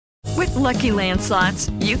With Lucky Land Slots,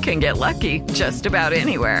 you can get lucky just about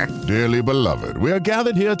anywhere. Dearly beloved, we are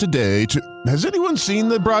gathered here today to... Has anyone seen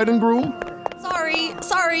the bride and groom?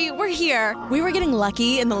 Sorry, we're here. We were getting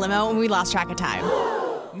lucky in the limo and we lost track of time.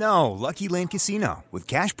 No, Lucky Land Casino, with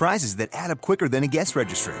cash prizes that add up quicker than a guest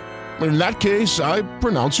registry. In that case, I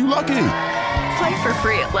pronounce you lucky. Play for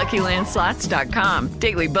free at LuckyLandSlots.com.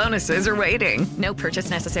 Daily bonuses are waiting. No purchase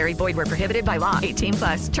necessary. Void where prohibited by law.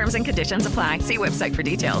 18+. Terms and conditions apply. See website for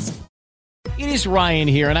details. It is Ryan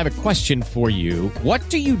here, and I have a question for you. What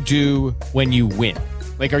do you do when you win?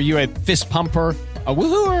 Like, are you a fist pumper, a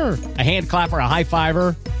woohooer, a hand clapper, a high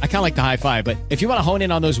fiver? I kind of like the high five, but if you want to hone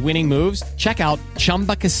in on those winning moves, check out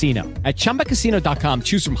Chumba Casino. At ChumbaCasino.com,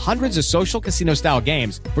 choose from hundreds of social casino style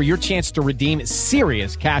games for your chance to redeem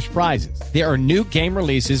serious cash prizes. There are new game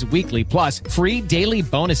releases weekly, plus free daily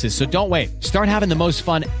bonuses. So don't wait. Start having the most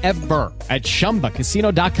fun ever at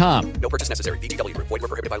ChumbaCasino.com. No purchase necessary. VGW Group. Void where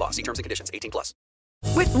prohibited by law. See terms and conditions. 18+.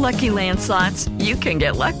 With Lucky Land Slots, you can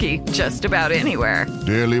get lucky just about anywhere.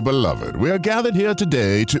 Dearly beloved, we are gathered here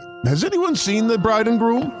today to... Has anyone seen the bride and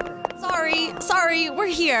groom? Sorry, we're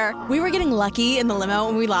here. We were getting lucky in the limo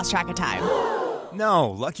and we lost track of time. No,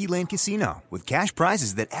 Lucky Land Casino, with cash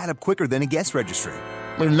prizes that add up quicker than a guest registry.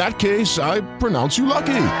 In that case, I pronounce you lucky.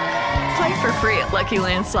 Play for free at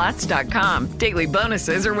LuckyLandSlots.com. Daily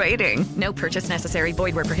bonuses are waiting. No purchase necessary.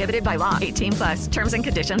 Void where prohibited by law. 18+. Terms and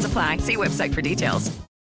conditions apply. See website for details.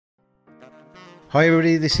 Hi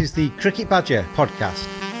everybody, this is the Cricket Badger podcast.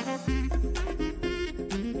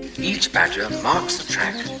 Each badger marks the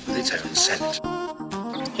track with its own scent.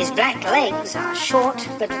 His black legs are short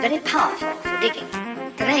but very powerful for digging.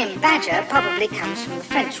 The name badger probably comes from the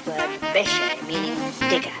French word bêcher, meaning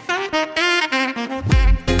digger.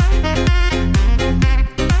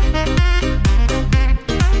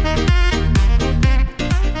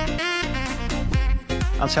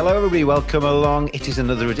 And hello everybody, welcome along. It is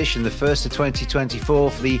another edition, the first of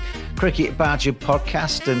 2024 for the Cricket Badger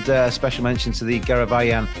podcast, and a special mention to the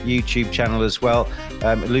Garavayan YouTube channel as well.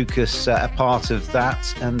 Lucas, a part of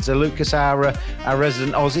that, and Lucas, our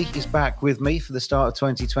resident Aussie, is back with me for the start of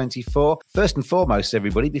 2024. First and foremost,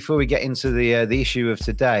 everybody, before we get into the issue of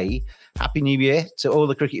today, Happy New Year to all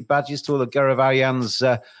the Cricket Badgers, to all the Garavayan's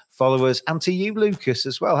followers, and to you, Lucas,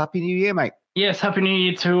 as well. Happy New Year, mate. Yes, Happy New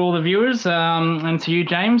Year to all the viewers, and to you,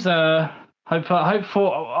 James. I'll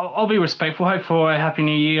be respectful. Hope for a Happy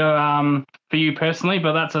New Year for you personally,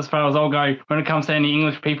 but that's as far as I'll go when it comes to any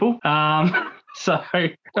English people. But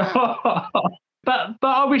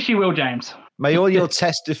I wish you well, James. May all your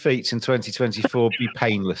test defeats in 2024 be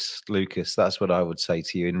painless, Lucas. That's what I would say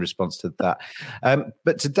to you in response to that.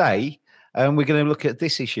 But today, we're going to look at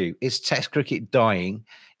this issue. Is Test cricket dying?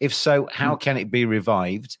 If so, how can it be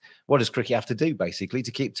revived? What does cricket have to do, basically, to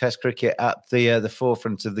keep Test cricket at the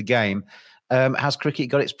forefront of the game? Has cricket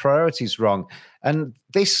got its priorities wrong? And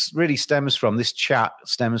this chat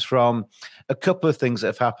stems from a couple of things that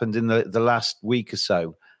have happened in the last week or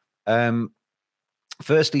so.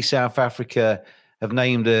 Firstly, South Africa have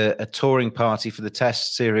named a touring party for the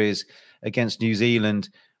Test series against New Zealand,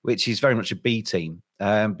 which is very much a B team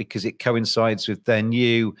because it coincides with their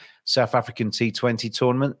new South African T20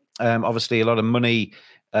 tournament. Obviously, a lot of money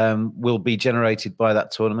will be generated by that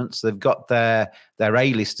tournament. So they've got their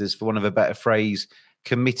A-listers, for want of a better phrase,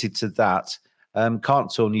 committed to that. Can't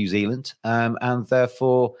tour New Zealand. And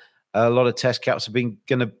therefore, a lot of Test caps are going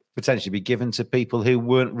to potentially be given to people who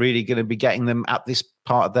weren't really going to be getting them at this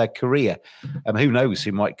part of their career. Who knows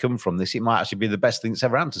who might come from this? It might actually be the best thing that's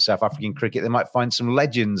ever happened to South African cricket. They might find some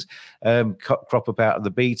legends crop up out of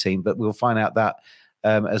the B team, but we'll find out that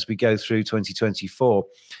as we go through 2024.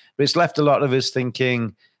 But it's left a lot of us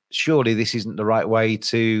thinking, surely this isn't the right way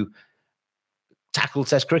to tackle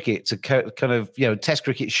Test cricket, to kind of, Test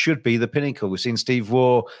cricket should be the pinnacle. We've seen Steve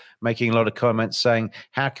Waugh making a lot of comments saying,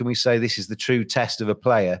 how can we say this is the true test of a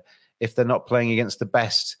player if they're not playing against the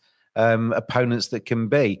best opponents that can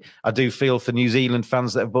be? I do feel for New Zealand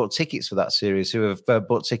fans that have bought tickets for that series, who have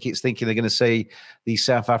bought tickets thinking they're going to see the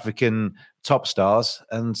South African top stars,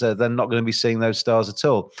 and they're not going to be seeing those stars at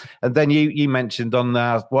all. And then you mentioned on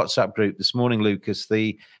our WhatsApp group this morning, Lucas,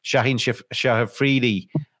 the Shaheen Shah Afridi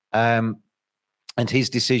and his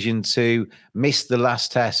decision to miss the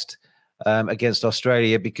last test against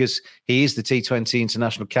Australia because he is the T20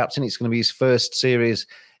 international captain. It's going to be his first series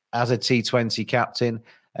as a T20 captain,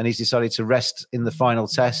 and he's decided to rest in the final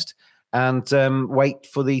test and wait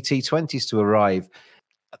for the T20s to arrive.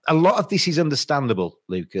 A lot of this is understandable,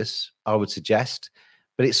 Lucas, I would suggest,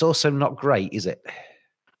 but it's also not great, is it?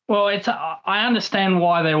 Well, I understand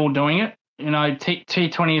why they're all doing it.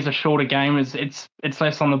 T20 is a shorter game. It's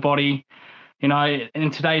less on the body. You know,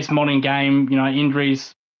 in today's modern game, you know,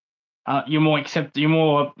 injuries, you're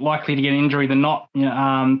more likely to get an injury than not, you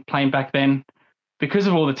know, playing back then because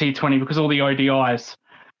of all the T20, because of all the ODIs.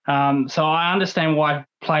 So I understand why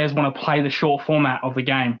players want to play the short format of the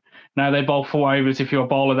game. You know, they bowl 4 overs. If you're a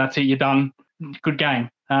bowler, that's it, you're done. Good game.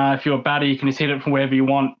 If you're a batter, you can just hit it from wherever you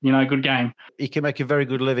want. You know, good game. You can make a very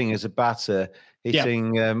good living as a batter,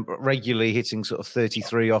 regularly hitting sort of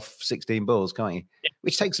 33 off 16 balls, can't you? Yeah.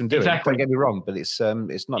 Which takes some doing. Exactly. Don't get me wrong, but it's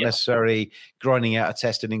not necessarily grinding out a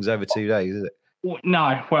test innings over 2 days, is it?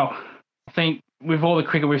 No. Well, I think with all the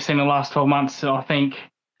cricket we've seen in the last 12 months, I think,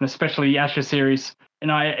 and especially the Ashes series, you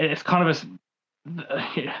know, it's kind of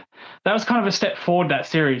that was kind of a step forward, that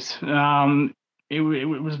series. It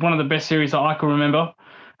was one of the best series that I can remember.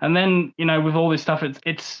 And then, you know, with all this stuff,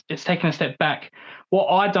 it's taken a step back. What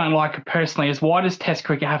I don't like personally is, why does Test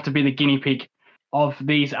cricket have to be the guinea pig of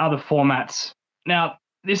these other formats? Now,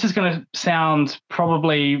 this is going to sound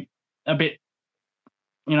probably a bit,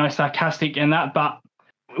 you know, sarcastic and that, but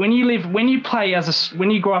when you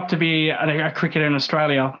grow up to be a cricketer in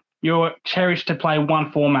Australia, you're cherished to play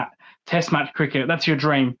one format, Test match cricket. That's your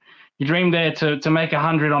dream. You dream there to make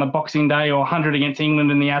 100 on a Boxing Day or 100 against England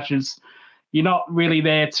in the Ashes. You're not really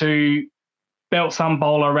there to belt some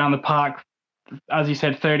bowler around the park, as you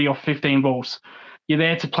said, 30 or 15 balls. You're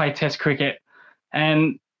there to play Test cricket.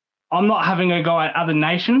 And I'm not having a go at other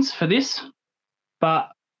nations for this, but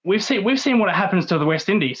we've seen what happens to the West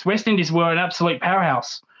Indies. West Indies were an absolute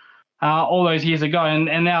powerhouse all those years ago,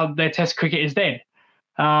 and now their Test cricket is dead.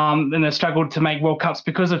 And they've struggled to make World Cups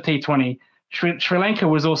because of T20. Sri Lanka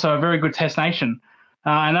was also a very good Test nation,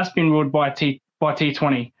 and that's been ruled by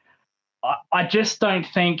T20. I just don't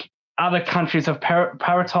think other countries have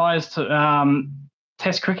prioritised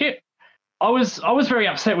Test cricket. I was very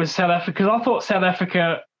upset with South Africa, because I thought South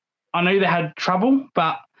Africa, I knew they had trouble,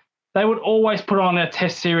 but they would always put on a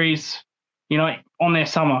Test series, you know, on their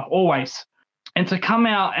summer, always. And to come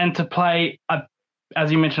out and to play,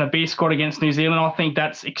 as you mentioned, a B squad against New Zealand, I think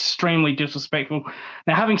that's extremely disrespectful.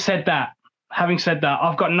 Now, having said that,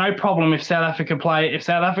 I've got no problem if South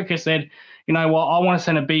Africa said, you know what, I want to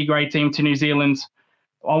send a B grade team to New Zealand.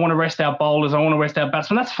 I want to rest our bowlers. I want to rest our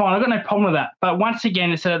batsmen. That's fine. I've got no problem with that. But once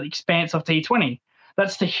again, it's at the expense of T20.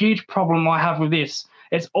 That's the huge problem I have with this.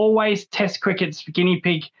 It's always Test cricket's guinea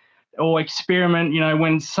pig or experiment, you know,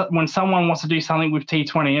 when someone wants to do something with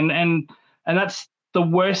T20. And that's the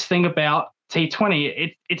worst thing about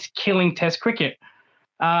T20. It's killing Test cricket.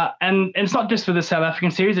 And it's not just for the South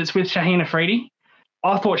African series. It's with Shaheen Afridi.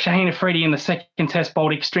 I thought Shaheen Afridi in the second Test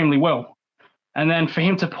bowled extremely well. And then for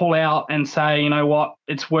him to pull out and say, you know what,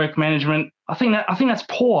 it's work management, I think that's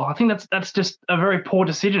poor. I think that's just a very poor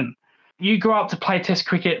decision. You grow up to play Test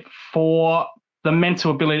cricket for the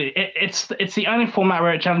mental ability. It's the only format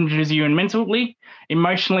where it challenges you in mentally,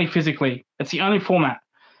 emotionally, physically. It's the only format.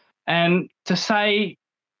 And to say,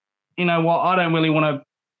 you know what, I don't really want to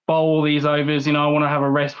bowl all these overs, you know, I want to have a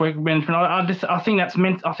rest, work management. I think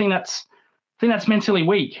that's mentally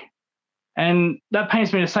weak. And that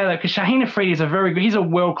pains me to say that, because Shaheen Afridi is he's a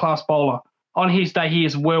world-class bowler. On his day, he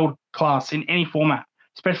is world-class in any format,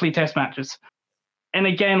 especially Test matches. And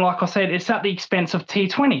again, like I said, it's at the expense of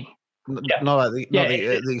T20. Not at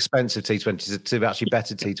the expense of T20s, to actually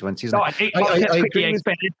better T20s.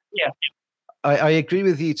 I agree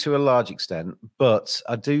with you to a large extent, but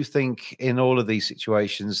I do think in all of these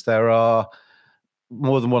situations, there are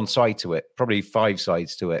more than one side to it, probably 5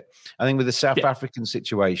 sides to it. I think with the South African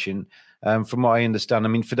situation, from what I understand, I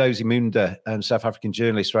mean, Fidosi Munda, South African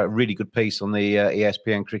journalist, wrote a really good piece on the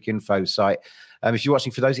ESPN Cricinfo site. If you're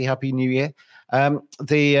watching Fidosi, Happy New Year.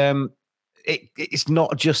 It's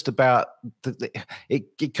not just about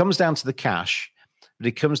it comes down to the cash, but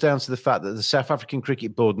it comes down to the fact that the South African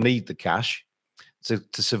Cricket Board need the cash to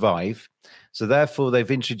survive. So therefore, they've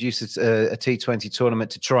introduced a T20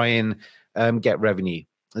 tournament to try and get revenue.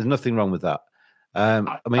 There's nothing wrong with that. I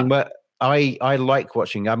mean, I like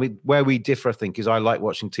watching. I mean, where we differ, I think, is I like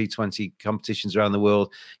watching T20 competitions around the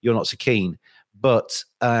world. You're not so keen. But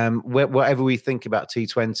whatever we think about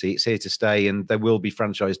T20, it's here to stay, and there will be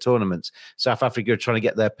franchise tournaments. South Africa are trying to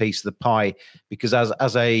get their piece of the pie, because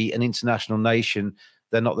as an international nation,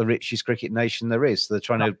 they're not the richest cricket nation there is. So they're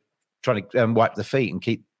trying to wipe the feet and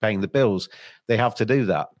keep paying the bills. They have to do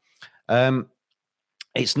that.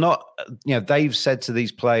 It's not, you know, they've said to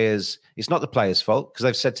these players, it's not the players' fault, because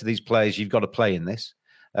they've said to these players, you've got to play in this.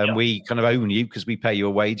 We kind of own you because we pay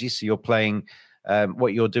your wages. So you're playing,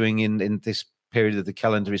 what you're doing in this period of the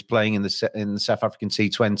calendar is playing in the South African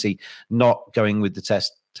T20, not going with the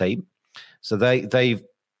Test team. So they've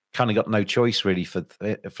kind of got no choice really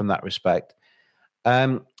from that respect.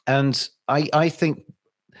 And I think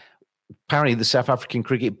apparently the South African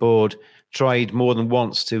Cricket Board tried more than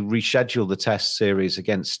once to reschedule the Test series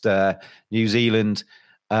against New Zealand,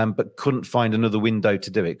 but couldn't find another window to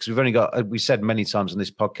do it. Because we've only got, we said many times on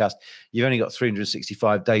this podcast, you've only got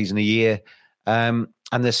 365 days in a year. And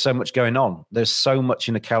there's so much going on. There's so much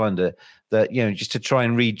in the calendar that, just to try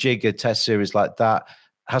and rejig a Test series like that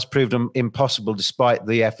has proved impossible despite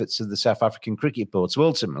the efforts of the South African Cricket Board. So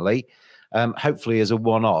ultimately, hopefully as a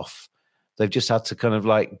one-off, they've just had to kind of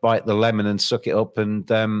like bite the lemon and suck it up. And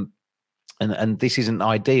this isn't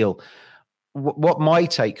ideal. What my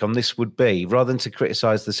take on this would be, rather than to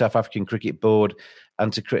criticise the South African Cricket Board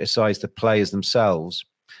and to criticise the players themselves,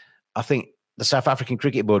 I think the South African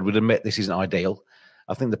Cricket Board would admit this isn't ideal.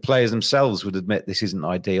 I think the players themselves would admit this isn't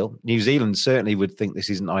ideal. New Zealand certainly would think this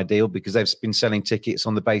isn't ideal because they've been selling tickets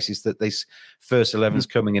on the basis that this first 11's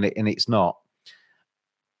coming and it's not.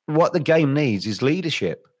 What the game needs is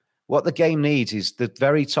leadership. What the game needs is the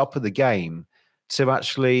very top of the game to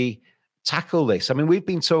actually tackle this. I mean, we've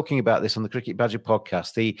been talking about this on the Cricket Badger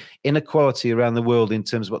podcast, the inequality around the world in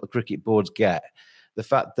terms of what the cricket boards get. The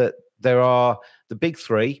fact that there are the big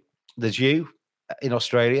three. There's you in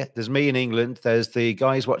Australia, there's me in England, there's the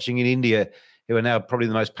guys watching in India who are now probably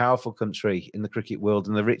the most powerful country in the cricket world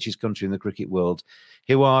and the richest country in the cricket world,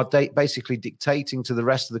 who are basically dictating to the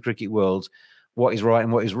rest of the cricket world what is right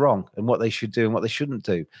and what is wrong and what they should do and what they shouldn't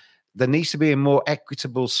do. There needs to be a more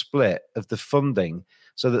equitable split of the funding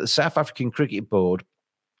so that the South African Cricket Board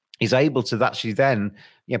is able to actually then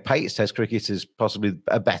pay its Test cricketers possibly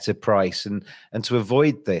a better price and to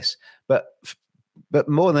avoid this. But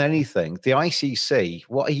more than anything, the ICC,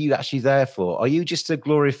 what are you actually there for? Are you just a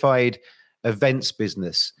glorified events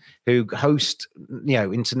business who host,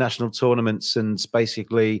 international tournaments and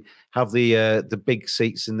basically have the big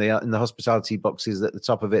seats in the hospitality boxes at the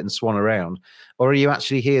top of it and swan around? Or are you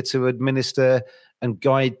actually here to administer and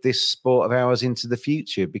guide this sport of ours into the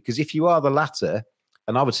future? Because if you are the latter,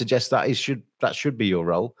 and I would suggest that should be your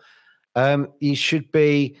role, you should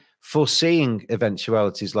be foreseeing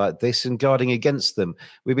eventualities like this and guarding against them.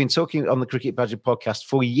 We've been talking on the Cricket Badger podcast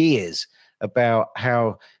for years about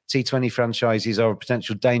how T20 franchises are a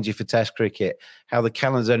potential danger for Test cricket, how the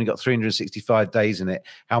calendar's only got 365 days in it,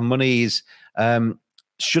 how money is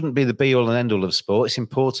shouldn't be the be-all and end-all of sport. It's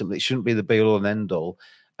important, but it shouldn't be the be-all and end-all.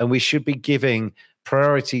 And we should be giving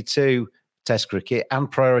priority to Test cricket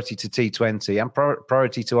and priority to T20 and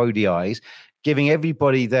priority to ODIs, giving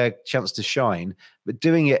everybody their chance to shine, but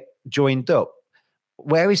doing it joined up.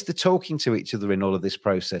 Where is the talking to each other in all of this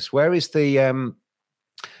process? Where is the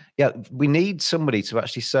we need somebody to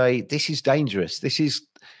actually say, this is dangerous. This is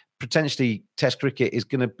potentially Test cricket is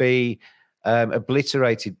going to be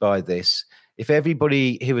obliterated by this. If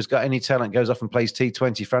everybody who has got any talent goes off and plays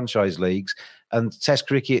T20 franchise leagues and Test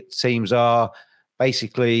cricket teams are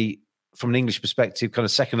basically, from an English perspective, kind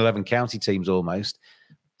of second 11 county teams almost,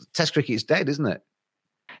 Test cricket is dead, isn't it?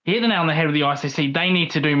 You hit the nail on the head with the ICC. They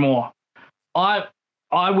need to do more. I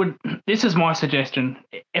would. This is my suggestion.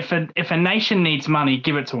 If a nation needs money,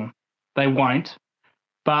 give it to them. They won't.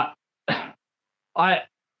 But I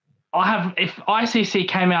have. If ICC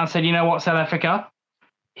came out and said, you know what, South Africa,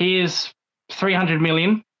 here's 300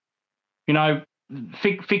 million.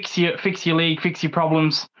 Fix your league, fix your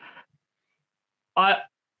problems. I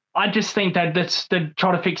just think that they'd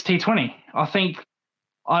try to fix T20. I think.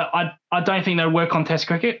 I don't think they'll work on Test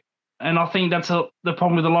cricket, and I think that's the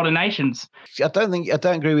problem with a lot of nations. I don't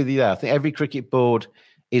agree with you there. I think every cricket board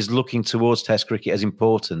is looking towards Test cricket as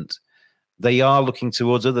important. They are looking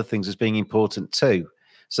towards other things as being important too.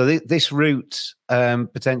 So this route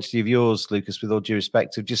potentially of yours, Lucas, with all due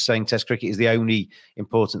respect, of just saying Test cricket is the only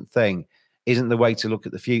important thing, isn't the way to look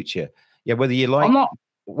at the future. Yeah, whether you like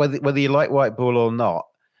whether you like white ball or not,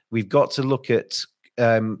 we've got to look at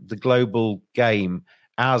the global game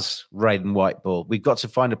as red and white ball. We've got to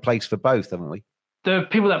find a place for both, haven't we? The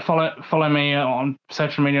people that follow me on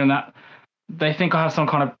social media and that, they think I have some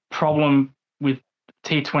kind of problem with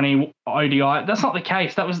T20 ODI. That's not the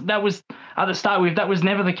case. That was at the start. That was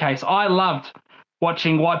never the case. I loved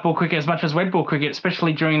watching white ball cricket as much as red ball cricket,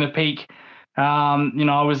 especially during the peak.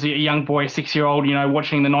 I was a young boy, 6-year-old,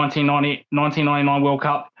 watching the 1999 World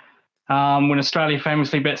Cup when Australia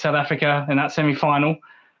famously beat South Africa in that semi-final.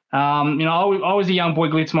 I was a young boy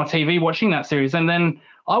glued to my TV watching that series. And then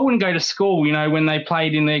I wouldn't go to school, when they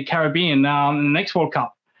played in the Caribbean in the next World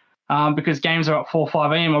Cup because games are at 4 or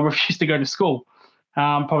 5 a.m. I refused to go to school.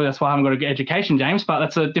 Probably that's why I haven't got a good education, James, but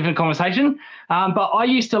that's a different conversation. But I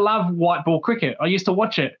used to love white ball cricket. I used to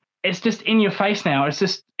watch it. It's just in your face now. It's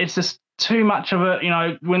just too much of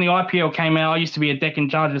a, when the IPL came out, I used to be a Deccan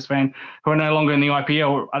Chargers fan who are no longer in the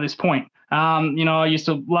IPL at this point. I used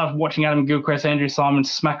to love watching Adam Gilchrist, Andrew Simon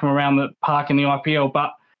smack them around the park in the IPL,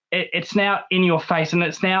 but it's now in your face, and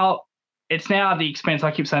it's now at the expense,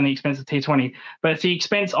 I keep saying the expense of T20, but it's the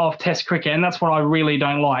expense of Test cricket, and that's what I really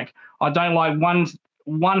don't like. I don't like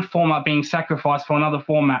one format being sacrificed for another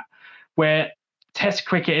format, where Test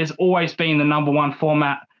cricket has always been the number one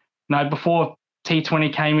format. Before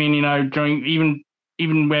T20 came in, during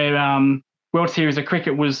even where World Series of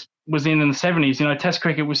Cricket was in the 70s, Test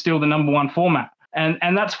cricket was still the number one format,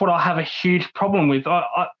 and that's what I have a huge problem with.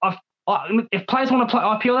 If players want to play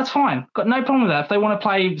IPL, that's fine. Got no problem with that. If they want to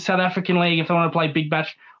play South African League, if they want to play Big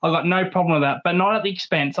Bash, I've got no problem with that. But not at the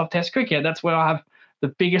expense of Test cricket. That's where I have the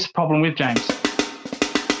biggest problem with, James.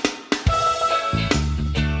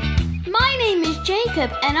 My name is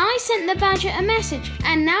Jacob, and I sent the Badger a message,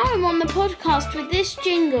 and now I'm on the podcast with this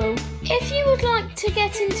jingle. If you would like to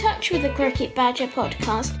get in touch with the Cricket Badger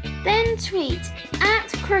podcast, then tweet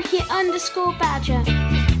 @cricket_badger.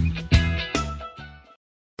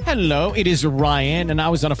 Hello, it is Ryan, and I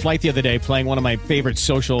was on a flight the other day playing one of my favorite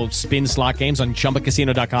social spin slot games on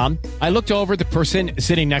ChumbaCasino.com. I looked over at the person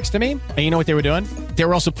sitting next to me, and you know what they were doing? They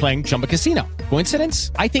were also playing Chumba Casino.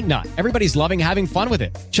 Coincidence? I think not. Everybody's loving having fun with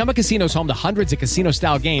it. Chumba Casino is home to hundreds of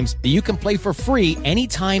casino-style games that you can play for free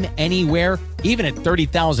anytime, anywhere, even at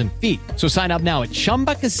 30,000 feet. So sign up now at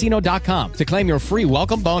ChumbaCasino.com to claim your free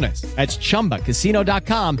welcome bonus. That's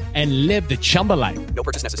ChumbaCasino.com and live the Chumba life. No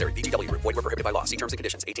purchase necessary. VGW. Void where prohibited by law. See terms and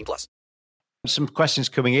conditions. 18+. Some questions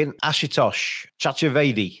coming in. Ashutosh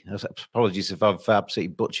Chaturvedi. Apologies if I've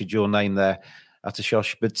absolutely butchered your name there,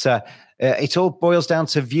 Ashutosh. But it all boils down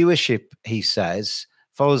to viewership, he says.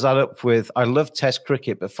 Follows that up with, I love Test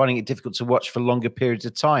cricket, but finding it difficult to watch for longer periods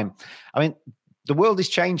of time. I mean, the world is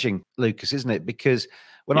changing, Lucas, isn't it? Because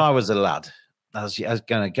when I was a lad,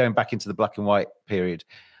 going back into the black and white period,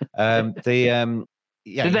 did they have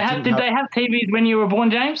TVs when you were born,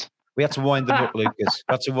 James? We had to wind them up, Lucas.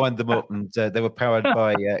 We had to wind them up, and they were powered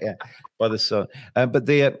by the sun.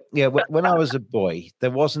 When I was a boy, there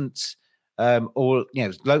wasn't there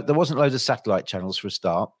wasn't loads of satellite channels for a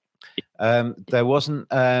start. There wasn't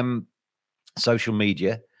social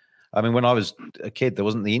media. I mean, when I was a kid, there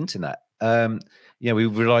wasn't the internet. We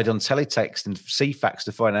relied on teletext and CFAX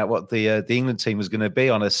to find out what the England team was going to be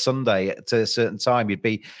on a Sunday at a certain time. You'd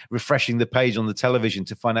be refreshing the page on the television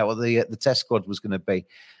to find out what the Test squad was going to be.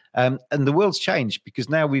 And the world's changed because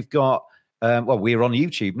now we've got, we're on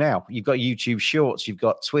YouTube now. You've got YouTube Shorts, you've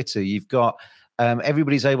got Twitter, you've got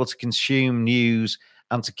everybody's able to consume news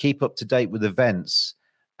and to keep up to date with events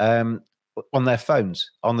on their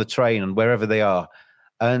phones, on the train and wherever they are.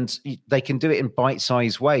 And they can do it in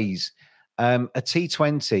bite-sized ways. A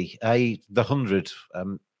T20, the 100,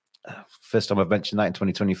 first time I've mentioned that in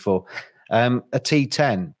 2024, a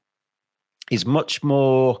T10 is much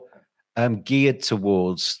more geared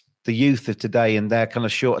towards the youth of today and their kind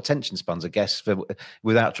of short attention spans, I guess,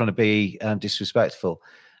 without trying to be disrespectful.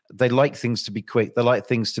 They like things to be quick, they like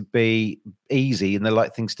things to be easy, and they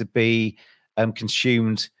like things to be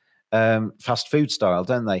consumed fast food style,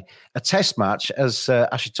 don't they? A Test match, as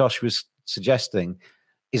Ashutosh was suggesting,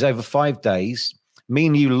 is over 5 days. Me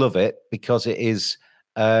and you love it because it is,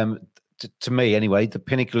 to me anyway, the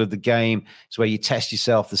pinnacle of the game. It's where you test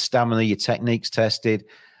yourself, the stamina, your technique's tested,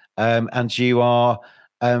 and you are,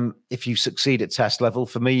 if you succeed at Test level,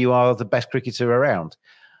 for me, you are the best cricketer around.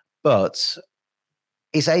 But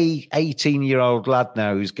is a 18-year-old lad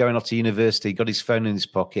now who's going off to university, got his phone in his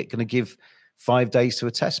pocket, going to give 5 days to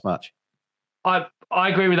a Test match? I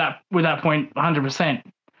agree with that point 100%.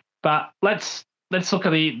 But let's look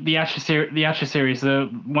at the Ashes series, the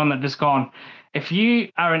one that just gone. If you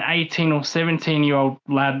are an 18 or 17-year-old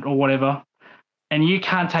lad or whatever, and you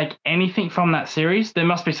can't take anything from that series, there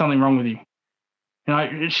must be something wrong with you.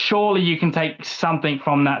 Surely you can take something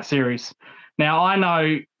from that series. Now, I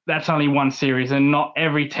know that's only one series, and not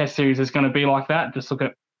every Test series is going to be like that. Just look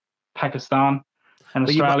at Pakistan and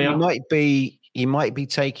Australia. You might be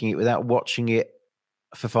taking it without watching it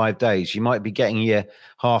for 5 days. You might be getting your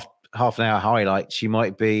half an hour highlights. You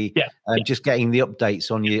might be just getting the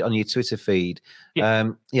updates on your Twitter feed. I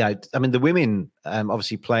mean, the women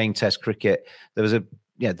obviously playing Test cricket. There was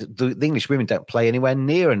the English women don't play anywhere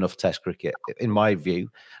near enough Test cricket, in my view.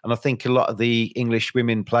 And I think a lot of the English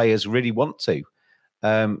women players really want to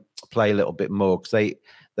play a little bit more because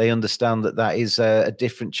they understand that is a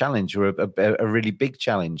different challenge or a really big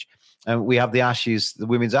challenge. And we have the Ashes, the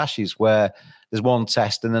women's Ashes, where there's one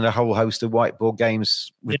Test and then a whole host of white ball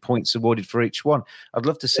games with points awarded for each one. I'd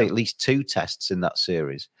love to see at least 2 Tests in that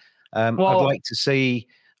series. I'd like to see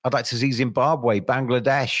I'd like to see Zimbabwe,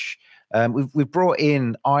 Bangladesh. We've brought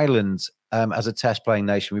in Ireland as a test playing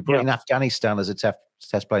nation. We brought in Afghanistan as a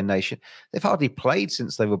test playing nation. They've hardly played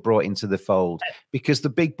since they were brought into the fold because the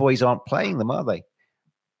big boys aren't playing them, are they?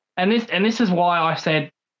 And this is why I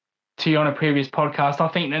said to you on a previous podcast, I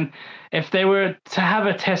think then if they were to have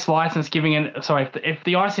a test license if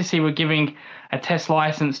the ICC were giving a test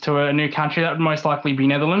license to a new country, that would most likely be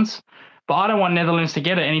Netherlands. But I don't want Netherlands to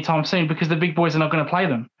get it anytime soon because the big boys are not going to play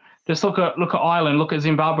them. Just look at Ireland, look at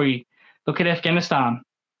Zimbabwe, look at Afghanistan.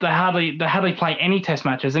 They hardly play any test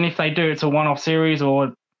matches, and if they do, it's a one-off series or,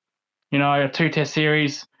 a 2-test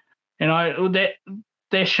series.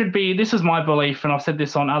 There should be. This is my belief, and I've said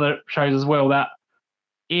this on other shows as well, that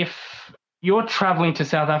if you're traveling to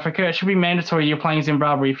South Africa, it should be mandatory you're playing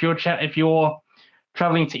Zimbabwe. If you're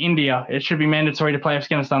traveling to India, it should be mandatory to play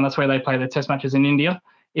Afghanistan. That's where they play their test matches in India.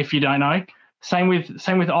 If you don't know, same with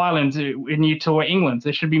Ireland when you tour England,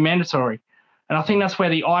 it should be mandatory. And I think that's where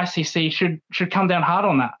the ICC should come down hard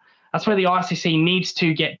on that. That's where the ICC needs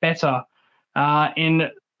to get better in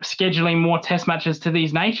scheduling more test matches to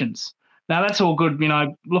these nations. Now that's all good.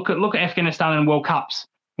 Look at Afghanistan in World Cups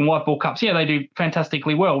and White Ball Cups. Yeah, they do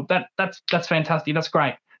fantastically well. That's fantastic. That's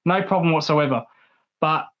great. No problem whatsoever.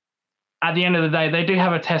 But at the end of the day, they do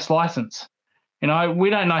have a test license. We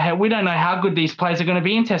don't know how good these players are going to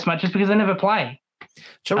be in test matches because they never play.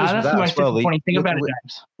 That's the most disappointing thing about it,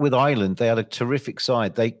 James. With Ireland, they had a terrific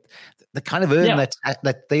side. They kind of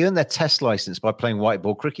earn their test license by playing white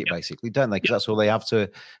ball cricket, basically, don't they? Because that's all they have to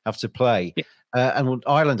play. Yeah. And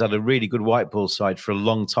Ireland had a really good white ball side for a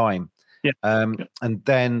long time, and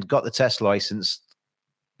then got the test license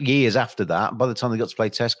years after that. By the time they got to play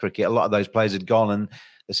test cricket, a lot of those players had gone, and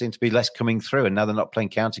there seemed to be less coming through. And now they're not playing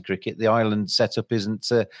county cricket. The Ireland setup isn't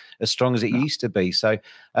as strong as it used to be. So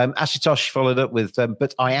Ashutosh followed up with,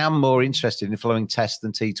 but I am more interested in following tests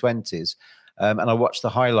than T20s. And I watched the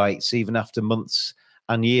highlights even after months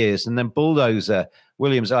and years. And then Bulldozer,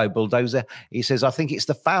 Bulldozer, he says, I think it's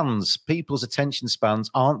the fans. People's attention spans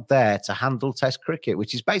aren't there to handle test cricket,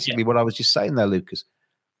 which is basically what I was just saying there, Lucas.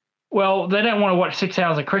 Well, they don't want to watch 6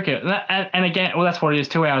 hours of cricket. And again, well, that's what it is,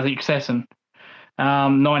 2 hours each session.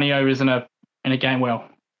 90 overs in a game. Well,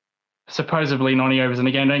 supposedly 90 overs in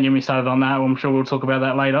a game. Don't get me started on that. I'm sure we'll talk about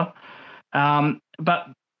that later. But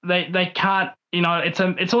they can't,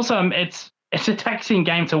 it's a taxing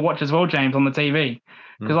game to watch as well, James, on the TV.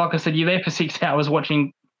 Because like I said, you're there for 6 hours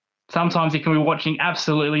watching. Sometimes you can be watching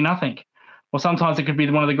absolutely nothing, or sometimes it could be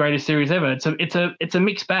one of the greatest series ever. It's a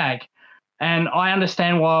mixed bag, and I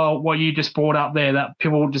understand what you just brought up there, that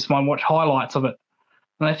people just might watch highlights of it,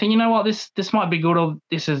 and they think, you know what, this might be good, or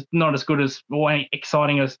this is not as good as or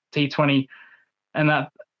exciting as T20, and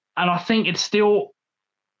I think it's still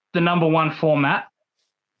the number one format.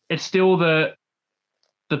 It's still the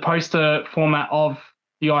poster format of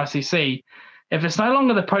the ICC. If it's no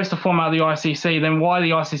longer the poster format of the ICC, then why are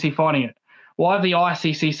the ICC fighting it? Why are the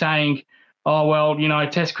ICC saying, oh, well,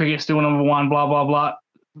 Test cricket's still number one, blah, blah, blah.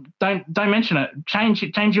 Don't mention it. Change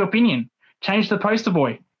your opinion. Change the poster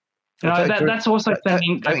boy. That's also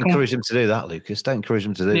something. Don't encourage them to do that, Lucas. Don't encourage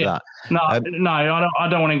them to do that. No, I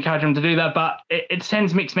don't want to encourage them to do that, but it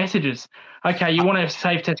sends mixed messages. Okay, you want to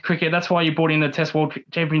save Test cricket. That's why you brought in the Test World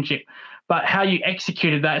Championship. But how you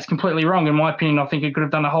executed that is completely wrong. In my opinion, I think it could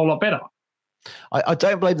have done a whole lot better. I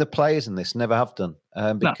don't blame the players in this. Never have done.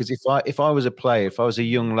 Because if I was a player, if I was a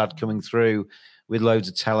young lad coming through with loads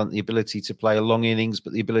of talent, the ability to play a long innings,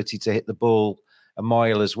 but the ability to hit the ball a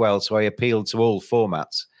mile as well, so I appealed to all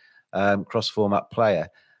formats, cross-format player.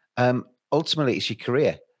 Ultimately, it's your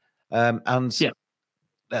career. A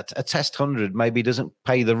Test 100 maybe doesn't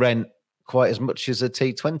pay the rent quite as much as a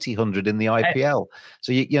T20 100 in the IPL.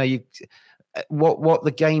 So you what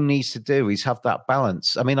the game needs to do is have that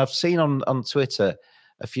balance. I mean, I've seen on Twitter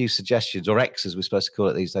a few suggestions, or X as we're supposed to call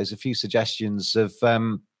it these days, a few suggestions of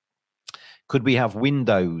could we have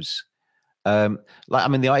windows? The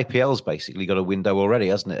IPL's basically got a window already,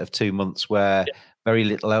 hasn't it, of 2 months where very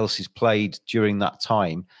little else is played during that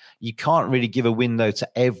time. You can't really give a window to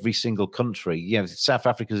every single country. South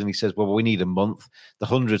Africa suddenly says, well, we need a month. The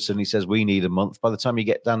 100 suddenly says we need a month. By the time you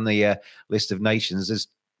get down the list of nations, there's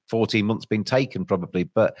 14 months been taken probably.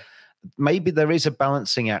 But maybe there is a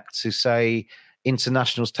balancing act to say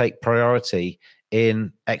internationals take priority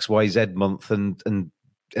in XYZ month and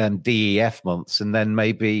DEF months, and then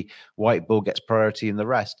maybe white ball gets priority in the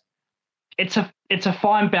rest. It's a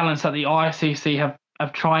fine balance that the ICC have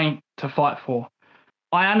trying to fight for.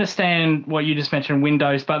 I understand what you just mentioned,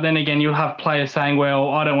 windows, but then again, you'll have players saying, well,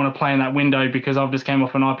 I don't want to play in that window because I've just came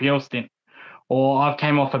off an IPL stint, or I've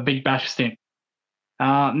came off a Big Bash stint.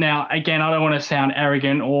 Now, again, I don't want to sound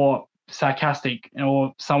arrogant or sarcastic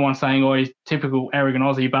or someone saying, oh, he's typical arrogant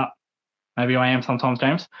Aussie, but maybe I am sometimes,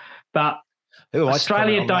 James. But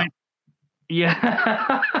Australia don't.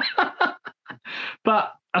 Yeah.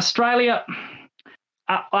 But Australia,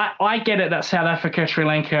 I get it that South Africa, Sri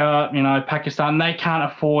Lanka, Pakistan, they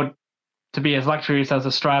can't afford to be as luxurious as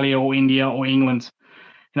Australia or India or England.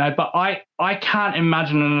 But I can't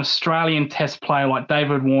imagine an Australian Test player like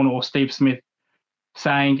David Warner or Steve Smith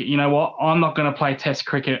saying, you know what, I'm not going to play Test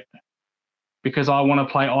cricket because I want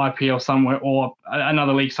to play IPL somewhere or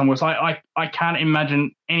another league somewhere. So I can't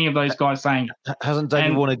imagine any of those guys saying it. Hasn't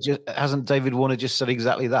David Warner just said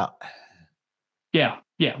exactly that? Yeah.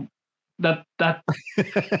 That's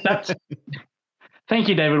thank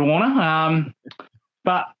you, David Warner.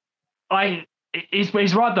 But he's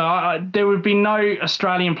right though. There would be no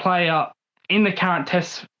Australian player in the current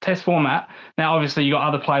test format. Now, obviously, you got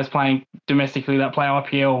other players playing domestically that play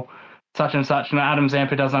IPL, such and such. Adam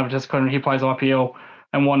Zampa doesn't have a test squad; he plays IPL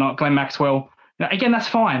and whatnot. Glenn Maxwell. Again, that's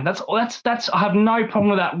fine. That's I have no problem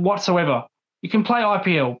with that whatsoever. You can play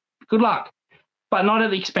IPL. Good luck, but not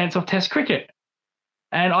at the expense of Test cricket.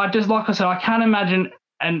 And I just, like I said, I can't imagine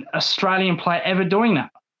an Australian player ever doing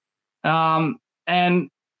that.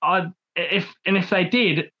 If they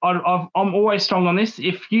did, I'm always strong on this.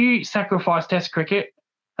 If you sacrifice Test cricket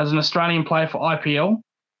as an Australian player for IPL,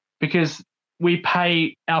 because we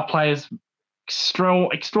pay our players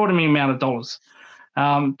extraordinary amount of dollars,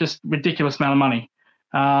 just ridiculous amount of money.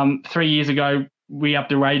 3 years ago, we upped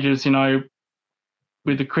the wages,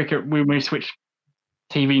 with the cricket, we switched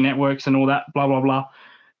TV networks and all that, blah, blah, blah.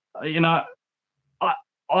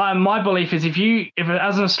 My belief is if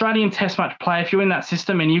as an Australian Test match player, if you're in that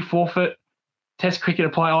system and you forfeit Test cricket to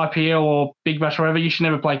play IPL or Big Bash or whatever, you should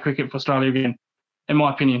never play cricket for Australia again, in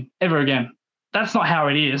my opinion, ever again. That's not how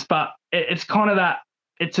it is, but it's kind of that,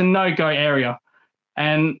 it's a no-go area.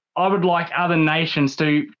 And I would like other nations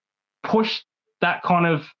to push that kind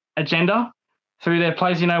of agenda through their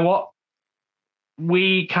players. You know what?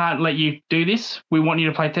 We can't let you do this. We want you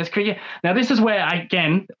to play Test cricket. Now, this is where,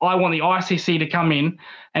 again, I want the ICC to come in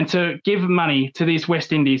and to give money to these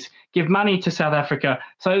West Indies, give money to South Africa,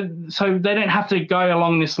 so they don't have to go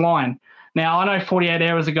along this line. Now, I know 48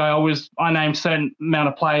 hours ago I named certain amount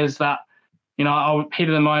of players that, I heat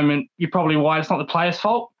of the moment. You're probably right. It's not the players'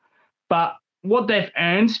 fault, but what they've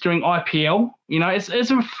earned during IPL, it's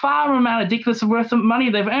a far amount ridiculous worth of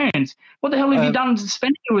money they've earned. What the hell have you done to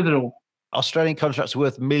spend it with it all? Australian contracts are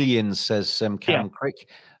worth millions, says Cam Crick.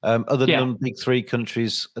 Other non-big three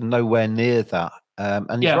countries are nowhere near that.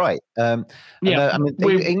 And he's right.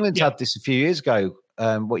 England had this a few years ago.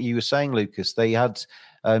 What you were saying, Lucas, they had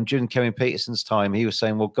during Kevin Peterson's time, he was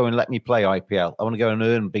saying, well, go and let me play IPL. I want to go and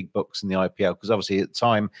earn big bucks in the IPL. Because obviously at the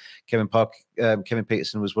time, Kevin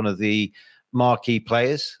Peterson was one of the marquee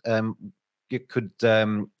players. You could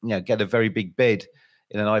get a very big bid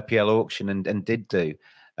in an IPL auction and did do.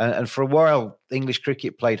 And for a while, English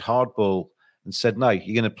cricket played hardball and said, no,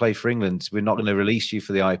 you're going to play for England. We're not going to release you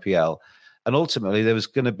for the IPL. And ultimately,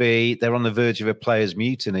 they're on the verge of a players'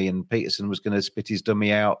 mutiny, and Peterson was going to spit his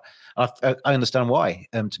dummy out. I understand why,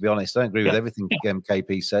 to be honest. I don't agree with everything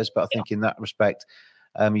KP says, but I think in that respect,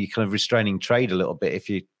 you're kind of restraining trade a little bit if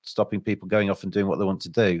you're stopping people going off and doing what they want to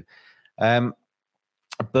do.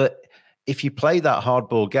 But if you play that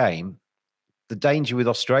hardball game, the danger with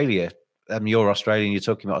Australia, you're Australian, you're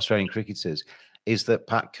talking about Australian cricketers, is that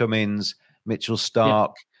Pat Cummins, Mitchell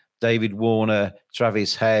Starc, David Warner,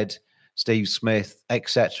 Travis Head, Steve Smith,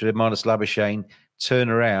 etc., Marnus Labuschagne turn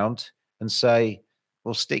around and say,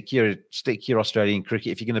 well, stick your Australian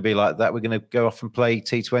cricket. If you're going to be like that, we're going to go off and play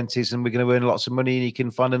T20s and we're going to earn lots of money and you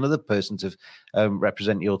can find another person to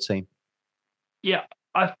represent your team. Yeah,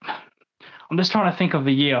 I'm just trying to think of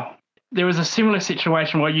the year. There was a similar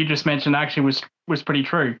situation, what you just mentioned actually was pretty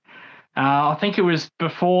true. I think it was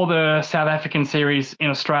before the South African series in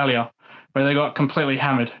Australia where they got completely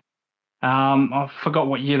hammered. I forgot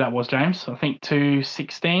what year that was, James. I think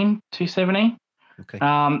 2016, 2017.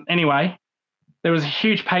 Okay. Anyway, there was a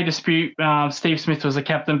huge pay dispute. Steve Smith was the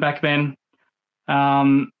captain back then.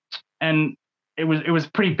 And it was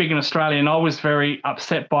pretty big in Australia. And I was very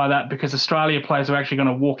upset by that because Australia players were actually going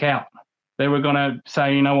to walk out. They were going to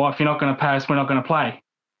say, you know what, if you're not going to pay us, we're not going to play.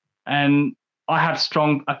 And I had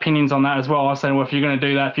strong opinions on that as well. I said, well, if you're going to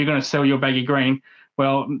do that, if you're going to sell your baggy green,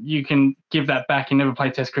 well, you can give that back and never play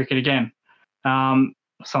Test cricket again.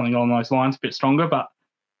 Something along those lines, a bit stronger.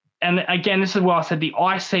 And again, this is why I said the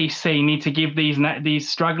ICC need to give these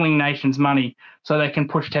struggling nations money so they can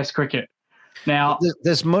push Test cricket. Now,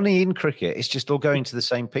 there's money in cricket. It's just all going to the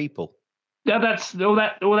same people. That's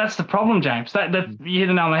the problem, James. That you hit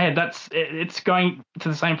the nail on the head. It's going to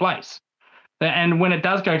the same place, and when it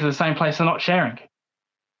does go to the same place, they're not sharing.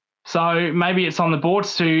 So maybe it's on the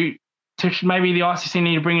boards to maybe the ICC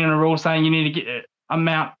need to bring in a rule saying you need to get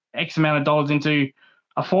X amount of dollars into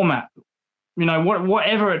a format.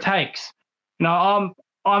 Whatever it takes. I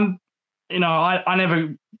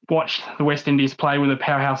never watched the West Indies play with a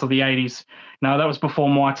powerhouse of the 80s. No, that was before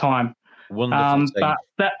my time. Wonderful team.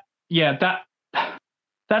 But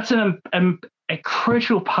that's a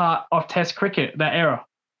crucial part of Test cricket, that era.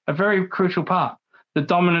 A very crucial part. The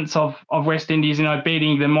dominance of West Indies,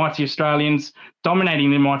 beating the mighty Australians,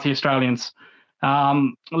 dominating the mighty Australians,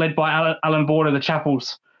 led by Alan Border, the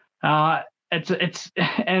Chappells. And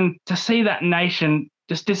to see that nation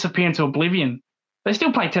just disappear into oblivion. They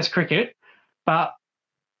still play Test cricket, but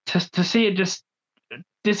to see it just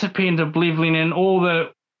disappear into oblivion, and all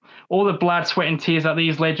the blood, sweat, and tears that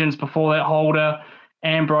these legends before that, Holder,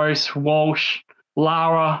 Ambrose, Walsh,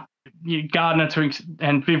 Lara, Gardner,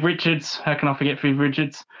 and Viv Richards. How can I forget Viv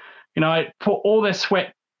Richards? Put all their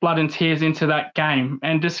sweat, blood, and tears into that game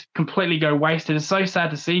and just completely go wasted. It's so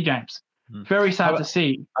sad to see, James. Very sad to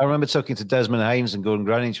see. I remember talking to Desmond Haynes and Gordon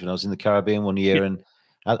Greenidge when I was in the Caribbean one year, and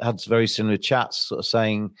I had very similar chats, sort of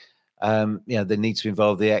saying, they need to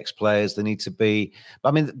involve the ex-players. They need to be.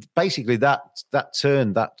 I mean, basically that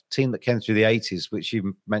team that came through the 80s, which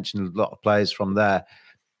you mentioned a lot of players from there,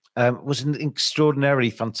 was an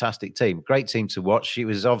extraordinarily fantastic team. Great team to watch. It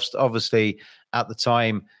was obviously at the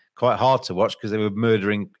time quite hard to watch because they were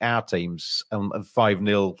murdering our teams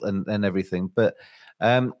 5-0 and everything. But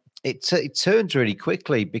it turned really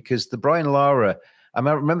quickly because the Brian Lara. I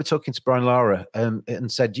remember talking to Brian Lara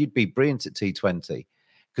and said you'd be brilliant at T20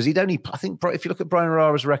 because he'd only. I think if you look at Brian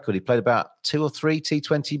Lara's record, he played about 2 or 3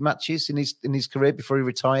 T20 matches in his career before he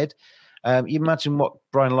retired. You imagine what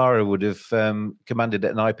Brian Lara would have commanded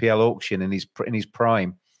at an IPL auction in his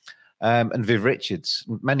prime, and Viv Richards,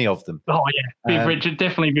 many of them. Oh yeah, Viv Richards,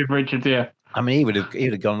 definitely Viv Richards. Yeah, I mean,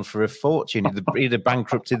 he'd have gone for a fortune. He'd have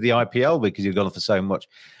bankrupted the IPL because he'd gone for so much.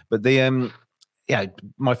 But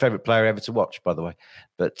my favourite player ever to watch, by the way.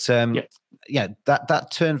 But that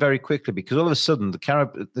turned very quickly because all of a sudden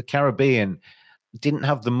the Caribbean didn't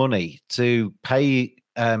have the money to pay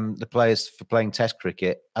the players for playing Test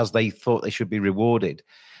cricket as they thought they should be rewarded.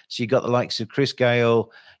 So you got the likes of Chris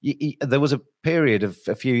Gale. There was a period of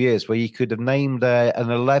a few years where you could have named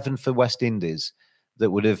an 11 for West Indies that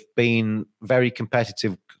would have been very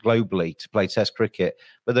competitive globally to play Test cricket,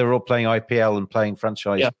 but they were all playing IPL and playing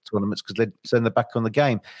franchise tournaments because they'd turn their back on the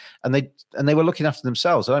game, and they were looking after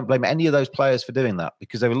themselves. I don't blame any of those players for doing that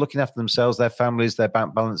because they were looking after themselves, their families, their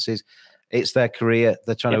bank balances. It's their career.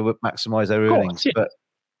 They're trying to maximise their earnings, but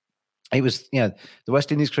it was the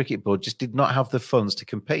West Indies Cricket Board just did not have the funds to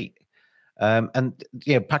compete.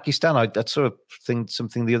 Pakistan, I saw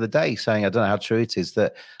something the other day saying, I don't know how true it is,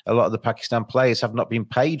 that a lot of the Pakistan players have not been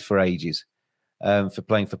paid for ages for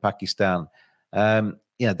playing for Pakistan. They've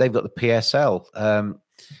got the PSL,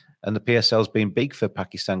 and the PSL's been big for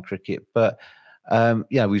Pakistan cricket. But,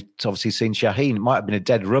 we've obviously seen Shaheen. It might have been a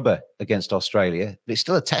dead rubber against Australia, but it's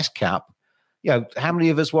still a Test cap. How many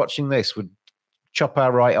of us watching this would chop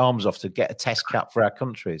our right arms off to get a Test cap for our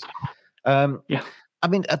countries? I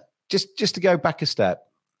mean, just to go back a step,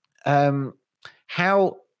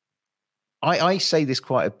 how I say this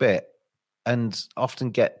quite a bit and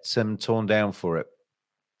often get torn down for it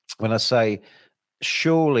when I say,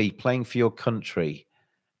 surely playing for your country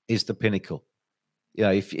is the pinnacle.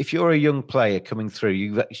 If you're a young player coming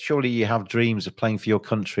through, surely you have dreams of playing for your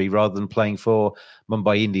country rather than playing for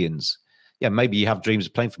Mumbai Indians. Yeah, maybe you have dreams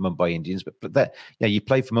of playing for Mumbai Indians, but that you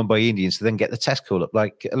play for Mumbai Indians to then get the Test call up,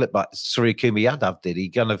 like Suryakumar Yadav did. He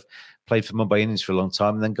kind of played for Mumbai Indians for a long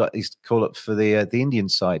time and then got his call up for the Indian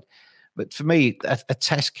side. But for me, a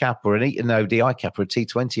Test cap or an ODI cap or a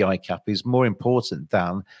T20I cap is more important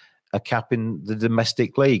than a cap in the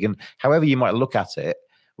domestic league. And however you might look at it,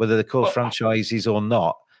 whether they're called franchises or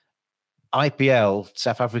not, IPL,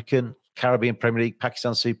 South African, Caribbean Premier League,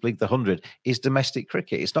 Pakistan Super League, the 100 is domestic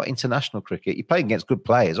cricket. It's not international cricket. You're playing against good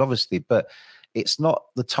players, obviously, but it's not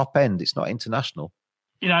the top end. It's not international.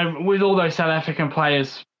 With all those South African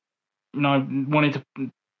players, wanting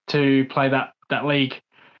to play that league,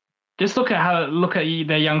 just look at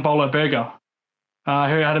their young bowler Berger, who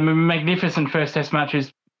had a magnificent first Test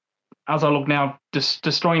matches. As I look now, just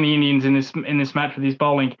destroying the Indians in this match with his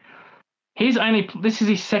bowling. This is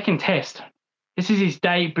his second Test. This is his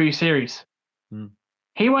debut series.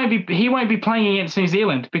 He won't be playing against New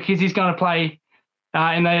Zealand because he's going to play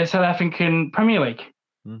in the South African Premier League.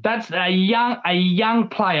 That's a young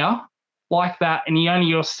player like that in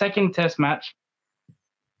your second test match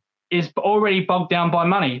is already bogged down by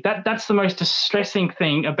money. That's the most distressing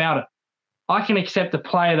thing about it. I can accept a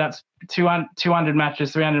player that's 200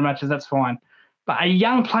 matches, 300 matches, that's fine. But a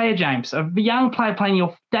young player, James, a young player playing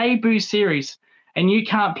your debut series, and you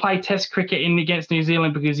can't play Test cricket against New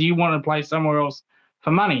Zealand because you want to play somewhere else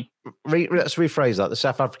for money. Let's rephrase that. The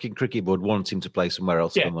South African Cricket Board want him to play somewhere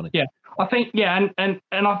else for money. Yeah, I think, and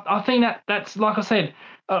I think that's like I said,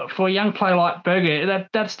 for a young player like Berger,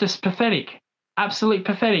 that's just pathetic. Absolutely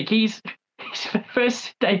pathetic. He's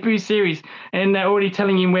first debut series, and they're already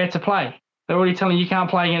telling him where to play. They're already telling you can't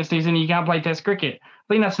play against New Zealand, you can't play Test cricket.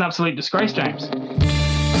 I think that's an absolute disgrace, James.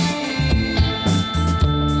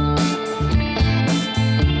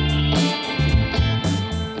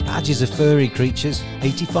 Badgers are furry creatures.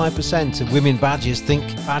 85% of women badgers think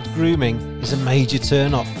bad grooming is a major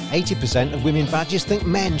turn-off. 80% of women badgers think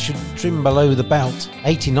men should trim below the belt.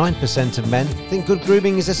 89% of men think good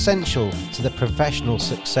grooming is essential to their professional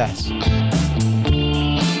success.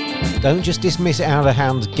 Don't just dismiss it out of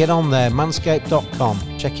hand. Get on there,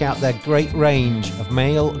 manscaped.com. Check out their great range of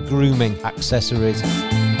male grooming accessories.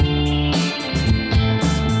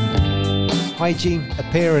 Hygiene,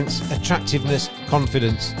 appearance, attractiveness,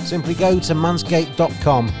 confidence. Simply go to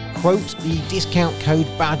manscaped.com. Quote the discount code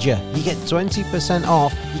BADGER. You get 20%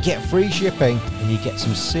 off, you get free shipping, and you get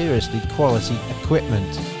some seriously quality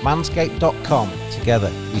equipment. Manscaped.com.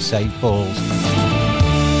 Together, we save balls.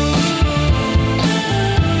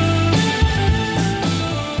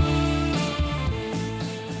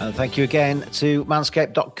 Thank you again to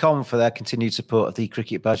manscaped.com for their continued support of the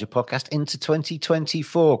Cricket Badger podcast into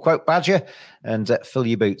 2024. Quote Badger and fill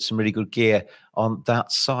your boots. Some really good gear on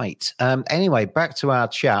that site. Anyway, back to our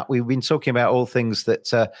chat. We've been talking about all things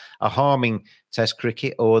that are harming Test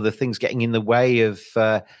cricket, or the things getting in the way of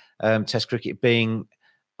Test cricket being,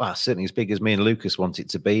 well, certainly as big as me and Lucas want it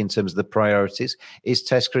to be in terms of the priorities. Is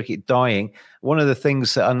Test cricket dying? One of the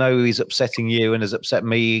things that I know is upsetting you and has upset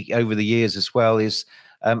me over the years as well is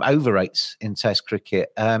over rates in Test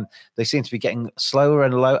cricket. They seem to be getting slower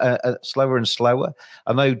and slower.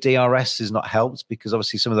 I know DRS has not helped because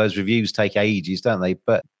obviously some of those reviews take ages, don't they?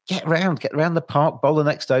 But get around the park, bowl the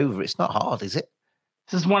next over. It's not hard, is it?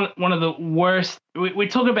 This is one of the worst. We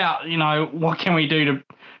talk about, what can we do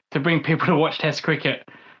to bring people to watch Test cricket.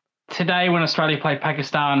 Today, when Australia played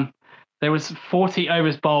Pakistan, there was 40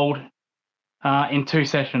 overs bowled in 2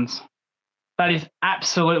 sessions. That is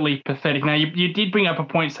absolutely pathetic. Now, you did bring up a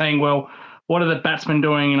point saying, well, what are the batsmen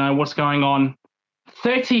doing? What's going on?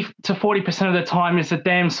 30 to 40% of the time is the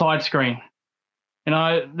damn side screen.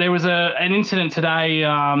 There was an incident today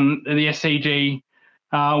at the SCG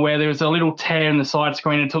where there was a little tear in the side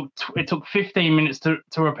screen. It took 15 minutes to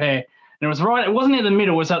repair. And it wasn't at the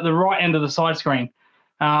middle, it was at the right end of the side screen.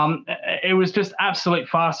 It was just absolute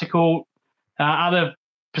farcical. Other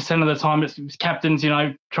percent of the time, it's captains,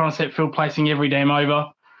 trying to set field placing every damn over.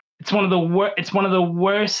 It's one of the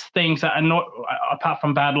worst things that annoy, apart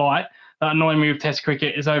from bad light, that annoy me with Test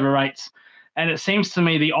cricket is over rates. And it seems to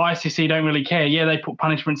me the ICC don't really care. Yeah, they put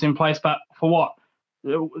punishments in place, but for what?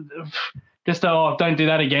 Just don't do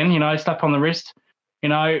that again. Slap on the wrist.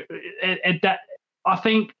 That I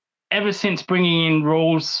think ever since bringing in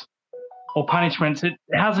rules or punishments, it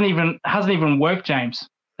hasn't even worked, James.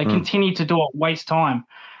 They continue to do it, waste time.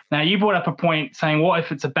 Now, you brought up a point saying, what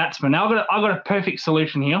if it's a batsman? Now, I've got a perfect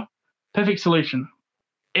solution here. Perfect solution.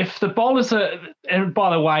 If the bowlers are, and by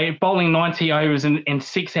the way, bowling 90 overs in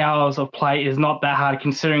 6 hours of play is not that hard,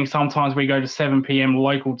 considering sometimes we go to 7 p.m.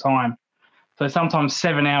 local time. So sometimes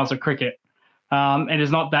 7 hours of cricket. It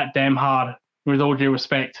is not that damn hard, with all due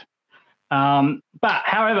respect. But,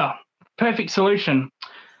 however, perfect solution.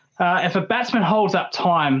 If a batsman holds up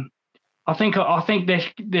time, I think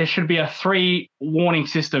there should be a 3 warning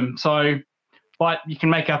system. So, like, you can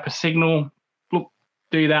make up a signal,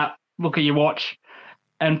 do that, look at your watch,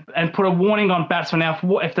 and put a warning on batsman. Now,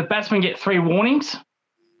 if the batsman gets 3 warnings,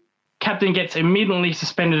 captain gets immediately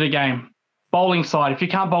suspended a game. Bowling side, if you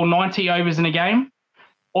can't bowl 90 overs in a game,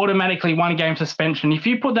 automatically 1 game suspension. If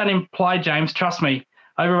you put that in play, James, trust me,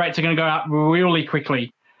 over rates are going to go up really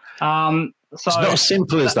quickly. It's not as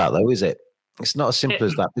simple as that, though, is it? It's not as simple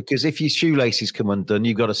as that, because if your shoelaces come undone,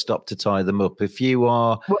 you've got to stop to tie them up. If you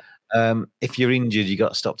are, if you're injured, you've got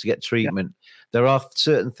to stop to get treatment. Yeah. There are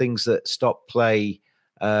certain things that stop play.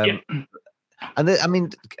 And I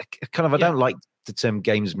don't like the term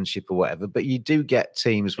gamesmanship or whatever, but you do get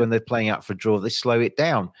teams when they're playing out for a draw, they slow it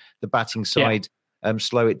down. The batting side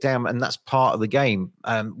slow it down, and that's part of the game.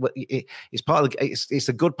 It's part of it's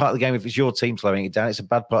a good part of the game if it's your team slowing it down. It's a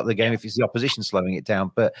bad part of the game if it's the opposition slowing it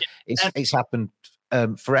down. But it's happened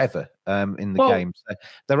forever in the game. So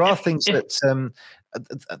there are things that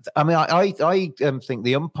I mean, I think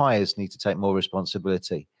the umpires need to take more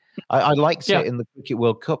responsibility. I liked it in the Cricket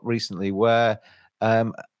World Cup recently, where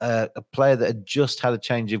a player that had just had a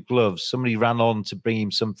change of gloves, somebody ran on to bring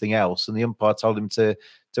him something else, and the umpire told him to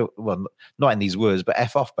well, not in these words, but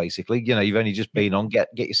F off, basically. You've only just been on, get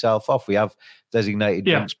yourself off. We have designated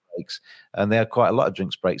drinks breaks, and there are quite a lot of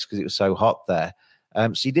drinks breaks because it was so hot there.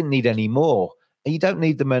 So you didn't need any more. And you don't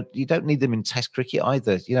need them. You don't need them in Test cricket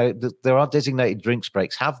either. There are designated drinks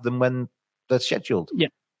breaks. Have them when they're scheduled.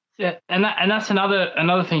 Yeah, and that's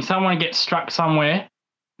another thing. Someone gets struck somewhere.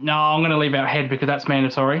 No, I'm going to leave out head because that's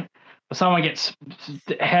mandatory. But someone gets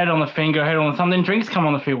head on the finger, head on the thumb, then drinks come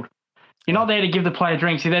on the field. You're not there to give the player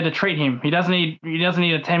drinks. You're there to treat him. He doesn't need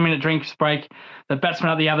a 10-minute drinks break. The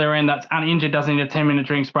batsman at the other end that's uninjured doesn't need a 10-minute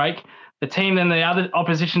drinks break. The team, then the other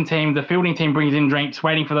opposition team, the fielding team brings in drinks,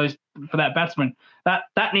 waiting for that batsman.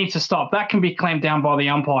 That needs to stop. That can be clamped down by the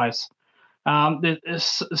umpires.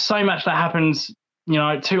 There's so much that happens,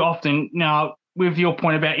 too often. Now, with your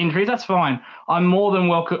point about injuries, that's fine. I'm more than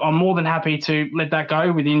welcome. I'm more than happy to let that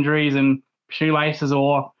go with injuries and shoelaces,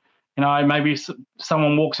 or maybe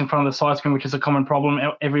someone walks in front of the side screen, which is a common problem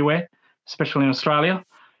everywhere, especially in Australia.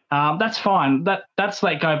 That's fine. That's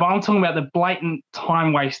let go. But I'm talking about the blatant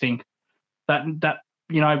time wasting that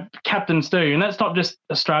captains do, and that's not just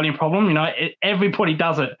Australian problem. Everybody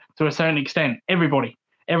does it to a certain extent. Everybody.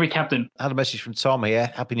 Every captain. I had a message from Tom here.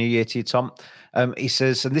 Happy New Year to you, Tom. He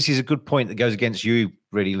says, and this is a good point that goes against you,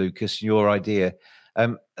 really, Lucas, your idea.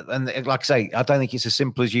 And like I say, I don't think it's as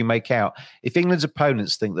simple as you make out. If England's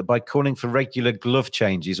opponents think that by calling for regular glove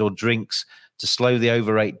changes or drinks to slow the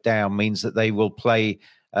over rate down means that they will play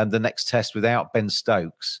the next test without Ben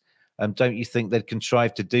Stokes, don't you think they'd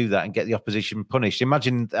contrive to do that and get the opposition punished?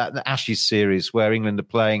 Imagine the Ashes series where England are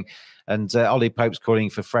playing and Ollie Pope's calling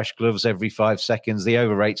for fresh gloves every 5 seconds. The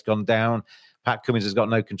over rate's gone down. Pat Cummins has got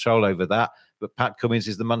no control over that. But Pat Cummins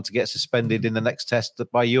is the man to get suspended in the next test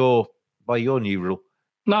by your new rule.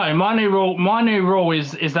 No, my new rule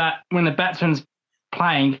is that when the batsman's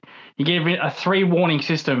playing, you give it a 3 warning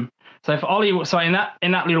system. So in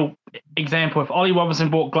that little example, if Ollie Robinson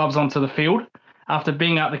brought gloves onto the field after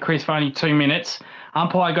being out the crease for only 2 minutes,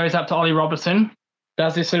 umpire goes up to Ollie Robinson,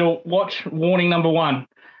 does this little watch, warning number 1.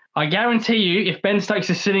 I guarantee you, if Ben Stokes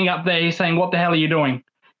is sitting up there, he's saying, "What the hell are you doing?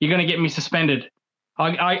 You're going to get me suspended."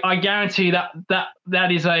 I guarantee you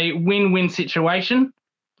that is a win-win situation.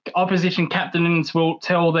 Opposition captains will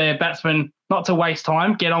tell their batsmen not to waste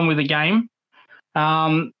time, get on with the game,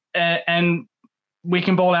 and we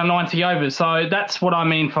can bowl our 90 overs. So that's what I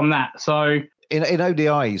mean from that. So in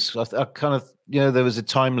ODIs, I kind of, there was a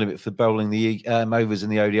time limit for bowling the overs in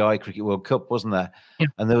the ODI Cricket World Cup, wasn't there? Yeah.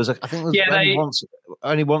 And there was,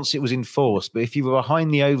 only once it was enforced. But if you were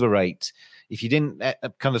behind the over rate, if you didn't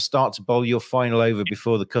kind of start to bowl your final over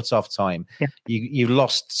before the cut-off time, you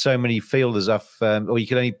lost so many fielders off, or you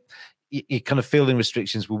could only, your kind of fielding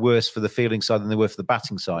restrictions were worse for the fielding side than they were for the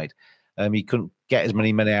batting side. You couldn't get as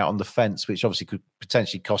many men out on the fence, which obviously could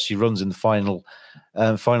potentially cost you runs in the final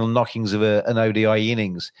knockings of an ODI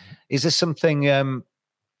innings. Is there something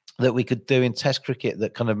that we could do in Test cricket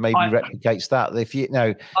that kind of maybe replicates that? If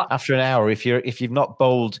after an hour, if you've not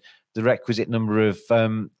bowled the requisite number of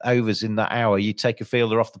overs in that hour, you take a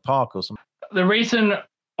fielder off the park or something. The reason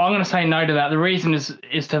I'm going to say no to that, the reason is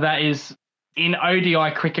in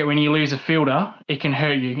ODI cricket, when you lose a fielder, it can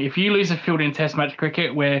hurt you. If you lose a fielder in Test match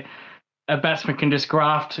cricket, where a batsman can just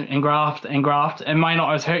graft and graft and graft, it may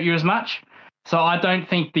not hurt you as much. So I don't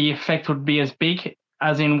think the effect would be as big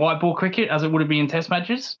as in white ball cricket as it would be in Test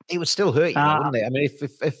matches. It would still hurt you, wouldn't it? I mean,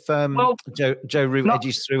 if Joe Root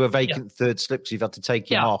edges through a vacant third slip, so you've had to take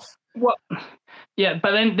him off. Well, yeah,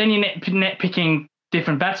 but then you're net picking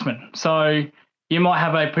different batsmen. So you might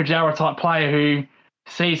have a Pujara type player who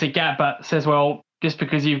sees a gap but says, well, just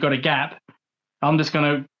because you've got a gap, I'm just going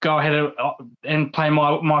to go ahead and play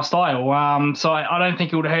my style. So I don't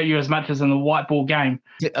think it would hurt you as much as in the white ball game.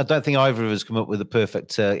 I don't think either of us come up with a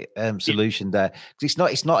perfect solution there, because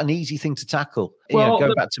it's not an easy thing to tackle. Well,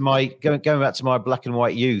 going back to my black and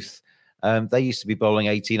white youth, they used to be bowling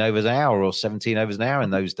 18 overs an hour or 17 overs an hour in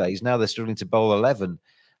those days. Now they're struggling to bowl 11.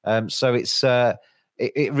 So it's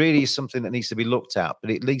it really is something that needs to be looked at, but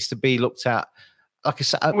it needs to be looked at. Like I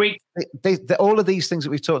said, all of these things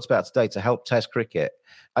that we've talked about today to help Test cricket,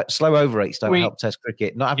 slow over rates don't help Test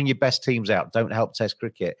cricket. Not having your best teams out don't help Test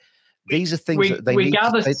cricket. These are things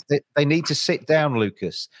that they need to sit down,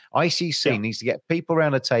 Lucas. ICC needs to get people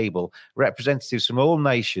around a table, representatives from all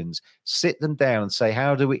nations, sit them down and say,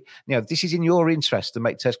 how do we, this is in your interest to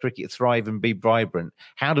make Test cricket thrive and be vibrant.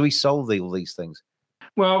 How do we solve all these things?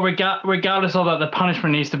 Well, regardless of that, the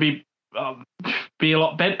punishment needs to be a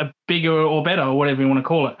lot better, bigger or better, or whatever you want to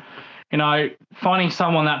call it. You know, finding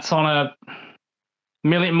someone that's on a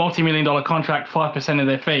multi-million-dollar contract, 5% of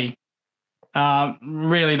their fee,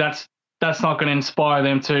 really, that's not going to inspire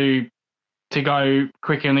them to go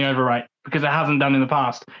quicker in the over rate, because it hasn't done in the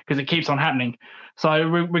past, because it keeps on happening. So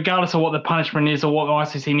regardless of what the punishment is or what the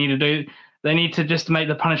ICC need to do, they need to just make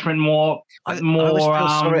the punishment more. I always feel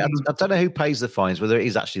sorry. I don't know who pays the fines, whether it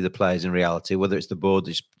is actually the players in reality, whether it's the board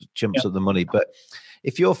that jumps up the money. But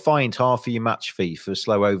if you're fined half of your match fee for a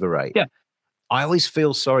slow over rate, I always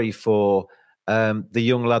feel sorry for the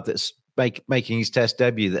young lad that's making his test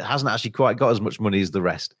debut that hasn't actually quite got as much money as the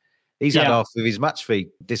rest. He's had half of his match fee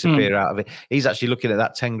disappear out of it. He's actually looking at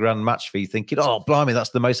that 10 grand match fee thinking, oh, blimey, that's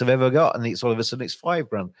the most I've ever got. And it's all of a sudden it's 5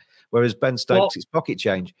 grand. Whereas Ben Stokes, it's pocket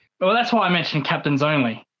change. Well, that's why I mentioned captains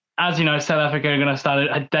only. As you know, South Africa are going to start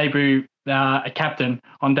a captain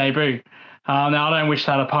on debut. Now, I don't wish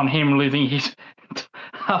that upon him losing his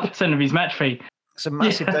 0.5% of his match fee. It's a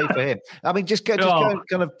massive day for him. I mean, just kind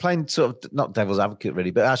of playing sort of, not devil's advocate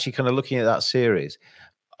really, but actually kind of looking at that series.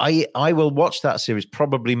 I will watch that series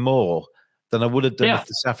probably more than I would have done if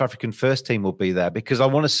the South African first team will be there, because I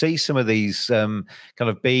want to see some of these kind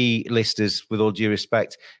of B-listers, with all due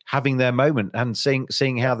respect, having their moment and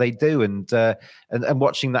seeing how they do and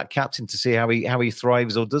watching that captain to see how he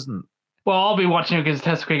thrives or doesn't. Well, I'll be watching it because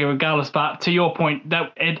Test cricket regardless, but to your point,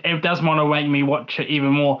 that it does want to make me watch it even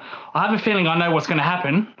more. I have a feeling I know what's going to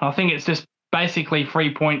happen. I think it's just basically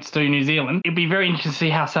 3 points to New Zealand. It'd be very interesting to see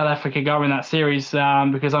how South Africa go in that series,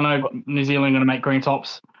 because I know New Zealand are going to make green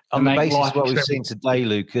tops. On the basis of what we've seen today,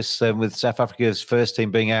 Lucas, with South Africa's first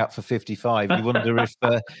team being out for 55, you wonder if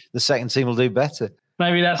the second team will do better.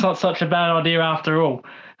 Maybe that's not such a bad idea after all.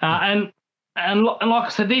 And like I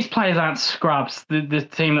said, these players aren't scrubs. The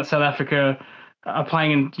team that South Africa are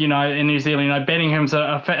playing in New Zealand. Benningham's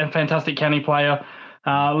a fantastic county player,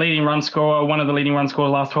 leading run scorer, one of the leading run scorers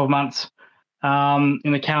the last 12 months.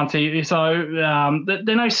 In the county, so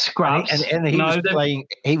they're no scrubs. And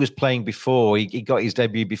he was playing before. He got his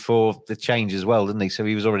debut before the change as well, didn't he? So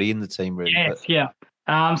he was already in the team, really. Yes,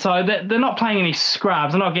 so they're not playing any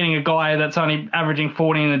scrubs. They're not getting a guy that's only averaging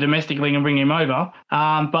 40 in the domestic league and bringing him over.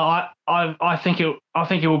 But I think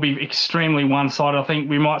it will be extremely one-sided. I think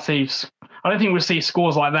we might see. I don't think we'll see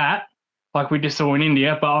scores like that, like we just saw in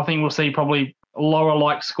India. But I think we'll see probably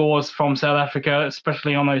lower scores from South Africa,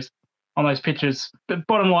 especially on those pitches. But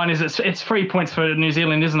bottom line is it's 3 points for New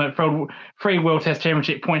Zealand, isn't it? For 3 World Test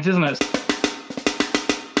Championship points, isn't it?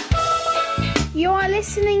 You are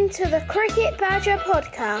listening to the Cricket Badger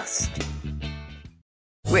podcast.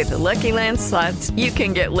 With the Lucky Land Slots, you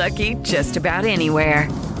can get lucky just about anywhere.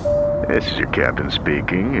 This is your captain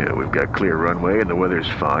speaking. We've got clear runway and the weather's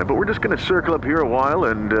fine, but we're just going to circle up here a while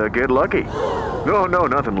and get lucky. No,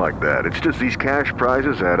 nothing like that. It's just these cash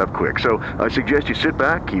prizes add up quick. So I suggest you sit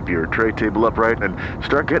back, keep your tray table upright, and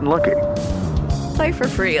start getting lucky. Play for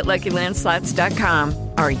free at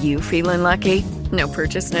LuckyLandSlots.com. Are you feeling lucky? No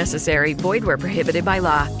purchase necessary. Void where prohibited by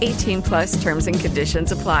law. 18+ terms and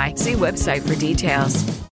conditions apply. See website for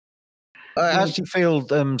details. I actually feel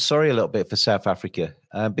sorry a little bit for South Africa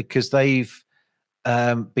because they've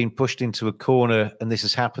been pushed into a corner, and this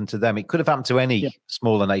has happened to them. It could have happened to any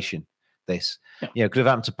smaller nation. It could have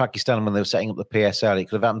happened to Pakistan when they were setting up the PSL. It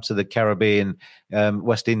could have happened to the Caribbean,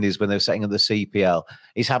 West Indies when they were setting up the CPL.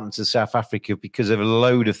 It's happened to South Africa because of a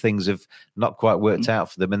load of things have not quite worked out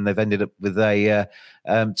for them, and they've ended up with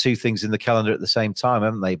two things in the calendar at the same time,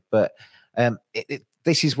 haven't they? But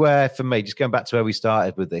this is where, for me, just going back to where we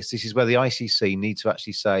started with this is where the ICC need to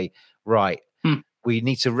actually say, right, we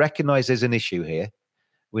need to recognise there's an issue here.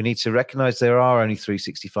 We need to recognise there are only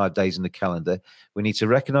 365 days in the calendar. We need to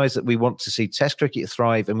recognise that we want to see Test cricket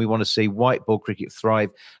thrive, and we want to see white ball cricket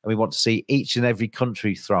thrive, and we want to see each and every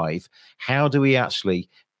country thrive. How do we actually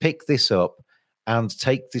pick this up and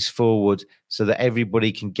take this forward so that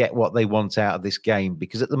everybody can get what they want out of this game?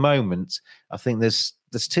 Because at the moment, I think there's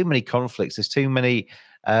too many conflicts. There's too many.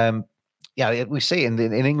 We see it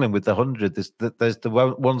in England with the 100. There's the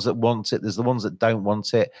ones that want it. There's the ones that don't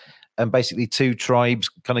want it. And basically, two tribes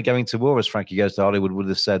kind of going to war, as Frankie Goes to Hollywood would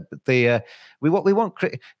have said. But we want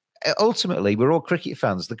cricket. Ultimately, we're all cricket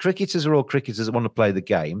fans. The cricketers are all cricketers that want to play the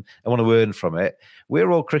game and want to earn from it. We're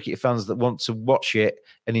all cricket fans that want to watch it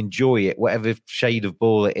and enjoy it, whatever shade of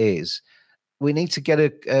ball it is. We need to get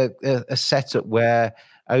a setup where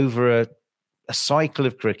over a cycle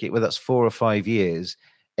of cricket, whether that's 4 or 5 years,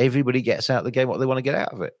 everybody gets out of the game what they want to get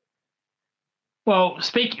out of it. Well,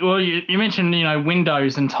 you mentioned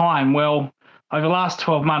windows and time. Well, over the last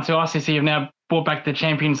 12 months, the ICC have now brought back the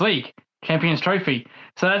Champions League. Champions Trophy.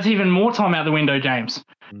 So that's even more time out the window, James,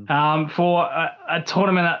 for a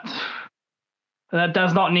tournament that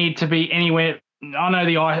does not need to be anywhere. I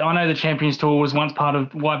know the Champions Tour was once part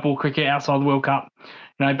of white ball cricket outside the World Cup,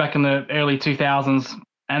 back in the early 2000s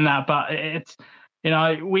and that, but it's,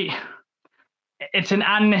 it's an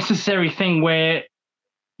unnecessary thing where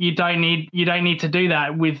you don't need to do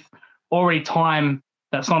that with already time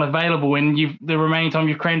that's not available, and the remaining time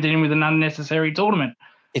you've crammed it in with an unnecessary tournament.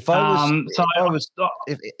 If those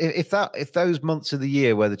months of the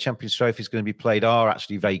year where the Champions Trophy is going to be played are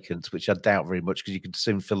actually vacant, which I doubt very much because you could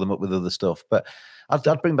soon fill them up with other stuff, but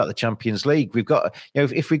I'd bring back the Champions League. We've got,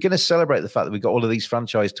 if we're going to celebrate the fact that we've got all of these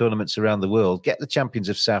franchise tournaments around the world, get the champions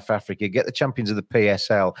of South Africa, get the champions of the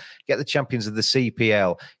PSL, get the champions of the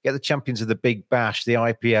CPL, get the champions of the Big Bash, the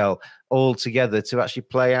IPL, all together to actually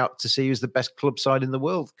play out to see who's the best club side in the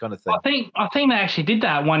world, kind of thing. I think they actually did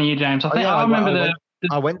that one year, James. I remember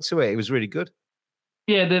I went to it. It was really good.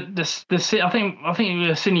 Yeah, I think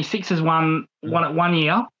the Sydney Sixers won it 1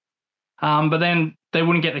 year, but then they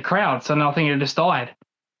wouldn't get the crowd, so I think it just died.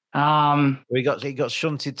 He got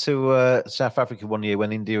shunted to South Africa 1 year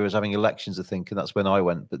when India was having elections, I think, and that's when I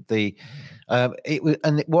went. But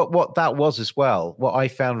what that was as well. What I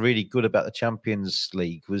found really good about the Champions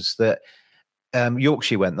League was that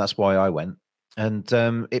Yorkshire went. That's why I went, and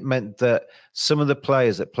it meant that some of the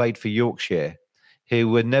players that played for Yorkshire, who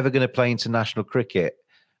were never going to play international cricket,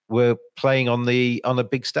 were playing on a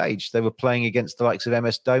big stage. They were playing against the likes of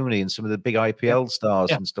MS Dhoni and some of the big IPL stars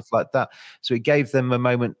and stuff like that. So it gave them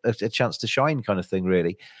a chance to shine, kind of thing,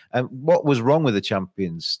 really. And what was wrong with the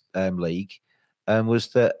Champions League was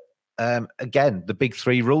that, again, the big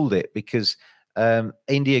three ruled it, because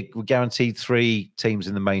India were guaranteed 3 teams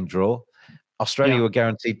in the main draw. Australia were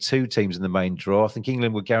guaranteed 2 teams in the main draw. I think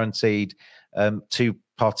England were guaranteed 2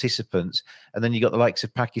 participants, and then you got the likes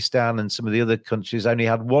of Pakistan and some of the other countries only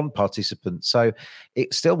had 1 participant, so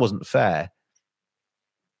it still wasn't fair.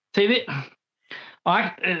 See,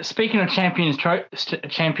 speaking of Champions League,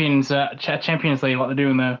 like they do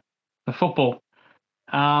in the football,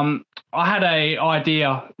 I had a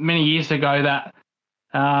idea many years ago that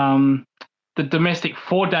the domestic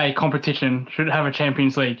 4-day competition should have a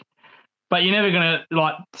Champions League, but you're never going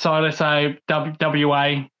to, so let's say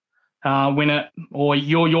WA win it, or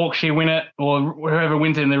your Yorkshire win it, or whoever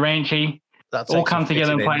wins it in the Ranchi, all come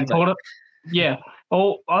together and play in tournament. Yeah.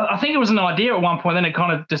 Well, I think it was an idea at one point, then it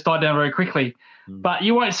kind of just died down very quickly. But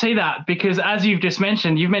you won't see that because, as you've just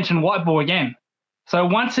mentioned, you've mentioned white ball again. So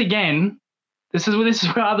once again, this is where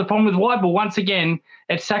the problem with white ball. Once again,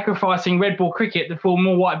 it's sacrificing red ball cricket to pull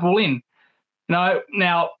more white ball in. Now,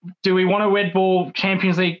 do we want a red ball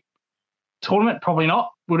Champions League tournament? Probably not.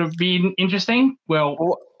 Would it be interesting?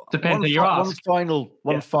 Well, depends who you ask.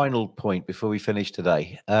 One final point before we finish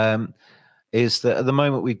today is that at the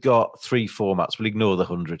moment we've got 3 formats. We'll ignore the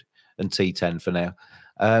 100 and T10 for now.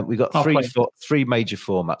 We've got three major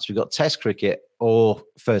formats. We've got Test cricket or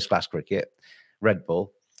first-class cricket, red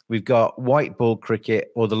ball. We've got white ball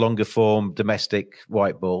cricket or the longer form domestic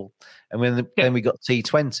white ball. And then we got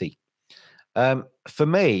T20. For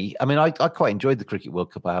me, I mean, I quite enjoyed the Cricket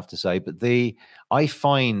World Cup, I have to say, but I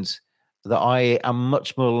find that I am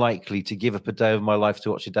much more likely to give up a day of my life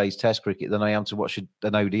to watch a day's Test cricket than I am to watch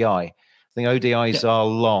an ODI. I think ODIs are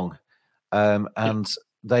long, and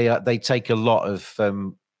they take a lot of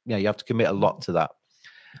you have to commit a lot to that.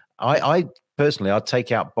 I personally, I'd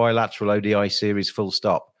take out bilateral ODI series full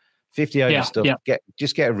stop. 50 over stuff.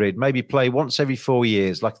 Just get rid. Maybe play once every 4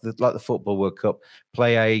 years, like the Football World Cup.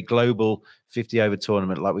 Play a global 50 over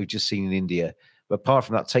tournament like we've just seen in India. But apart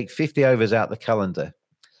from that, take 50 overs out the calendar.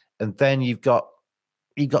 And then you've got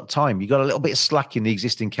time. You've got a little bit of slack in the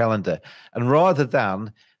existing calendar. And rather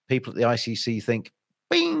than people at the ICC think,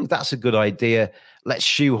 bing, that's a good idea, let's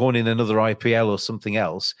shoehorn in another IPL or something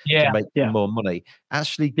else to make more money,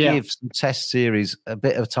 actually give some Test series a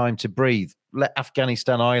bit of time to breathe. Let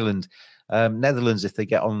Afghanistan, Ireland, Netherlands, if they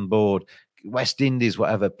get on board, West Indies,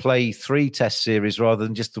 whatever, play 3 Test series rather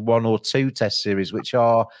than just the 1 or 2 Test series, which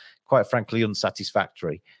are, quite frankly,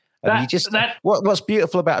 unsatisfactory. What's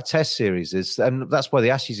beautiful about a Test series is, and that's why the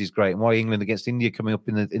Ashes is great, and why England against India coming up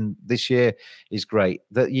in this year is great,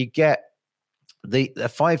 that you get a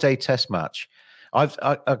 5-day Test match. I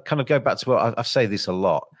kind of go back to what I say this a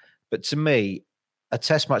lot, but to me, a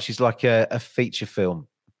Test match is like a feature film,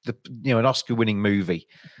 an Oscar-winning movie.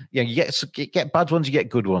 You get bad ones, you get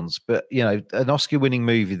good ones, but an Oscar-winning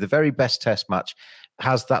movie, the very best Test match,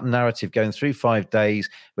 has that narrative going through 5 days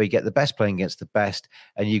where you get the best playing against the best,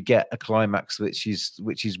 and you get a climax which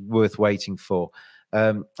is worth waiting for.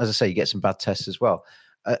 As I say, you get some bad tests as well.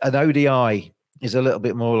 An ODI is a little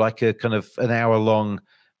bit more like a kind of an hour-long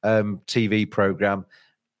TV program.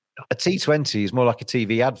 A T20 is more like a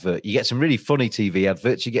TV advert. You get some really funny TV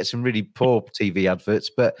adverts, you get some really poor TV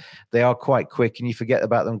adverts, but they are quite quick, and you forget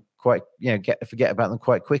about them quite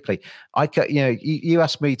quickly. You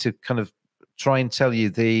asked me to kind of try and tell you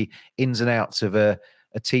the ins and outs of a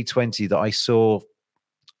T20 that I saw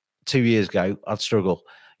 2 years ago. I'd struggle.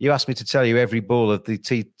 You asked me to tell you every ball of the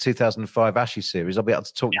 2005 Ashes series. I'll be able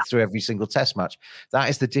to talk you through every single test match. That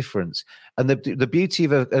is the difference. And the beauty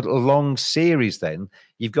of a long series, then,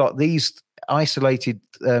 you've got these isolated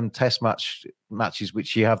test matches,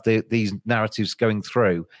 which you have these narratives going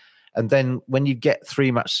through. And then when you get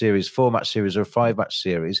 3-match series, 4-match series, or a 5-match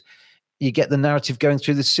series, you get the narrative going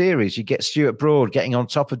through the series. You get Stuart Broad getting on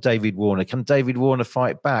top of David Warner. Can David Warner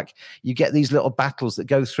fight back? You get these little battles that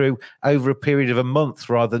go through over a period of a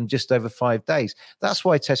month rather than just over 5 days. That's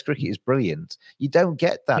why Test cricket is brilliant. You don't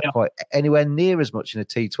get that quite anywhere near as much in a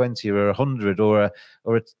T20 or a 100 or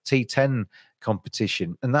a T10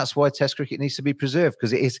 competition. And that's why Test cricket needs to be preserved,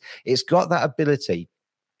 because it's got that ability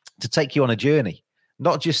to take you on a journey.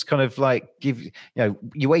 Not just kind of like you're going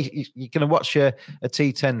to watch a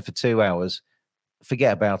T10 for 2 hours,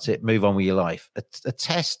 forget about it, move on with your life. A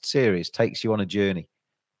test series takes you on a journey.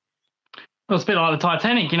 Well, it's a bit like the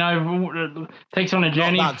Titanic, takes you on a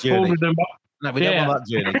journey. Not that journey. No, we don't want that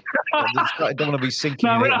journey. I don't want to be sinking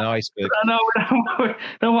in an iceberg. No,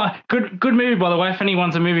 don't want. Good movie, by the way. If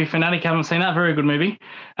anyone's a movie fanatic, haven't seen that, very good movie.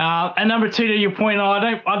 And number two, to your point,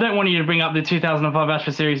 I don't want you to bring up the 2005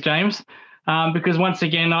 Ashes series, James. Because once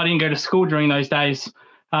again, I didn't go to school during those days,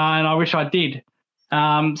 and I wish I did.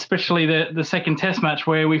 Especially the second Test match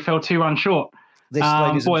where we fell 2 runs short. This,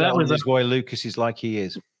 ladies and gentlemen, is why Lucas is like he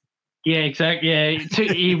is. Yeah, exactly. Yeah,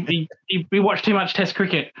 he watched too much Test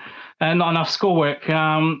cricket and not enough schoolwork.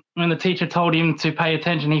 When the teacher told him to pay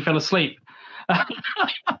attention, he fell asleep.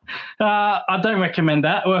 I don't recommend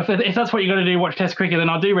that. Well, if that's what you got to do, watch Test cricket, then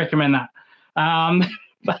I do recommend that.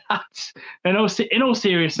 But in all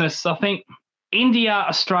seriousness, I think India,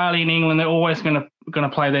 Australia, and England, they're always going to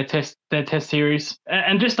play their test series.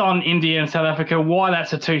 And just on India and South Africa, why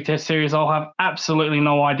that's a 2-test series, I'll have absolutely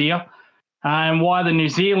no idea. And why the New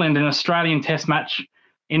Zealand and Australian test match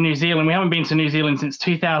in New Zealand, we haven't been to New Zealand since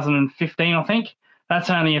 2015, I think.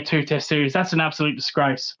 That's only a 2-test series. That's an absolute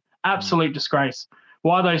disgrace. Absolute disgrace.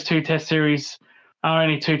 Why those 2-test series are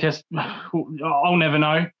only 2 tests, I'll never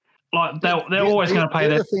know. Like they're always going to play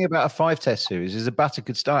the thing about a 5-test series is a batter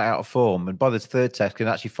could start out of form, and by the 3rd test can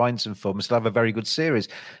actually find some form and still have a very good series.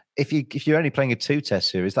 If you're only playing a 2-test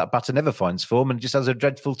series, that batter never finds form and just has a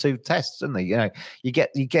dreadful 2 tests, doesn't he? You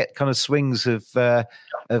get kind of swings of kind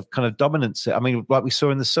of dominance. I mean, like we saw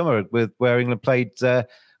in the summer where England played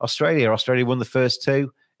Australia. Australia won the first 2.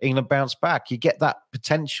 England bounced back. You get that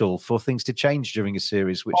potential for things to change during a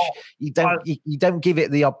series, which you don't give it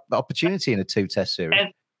the opportunity in a 2-test series.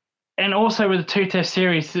 And also with the 2-test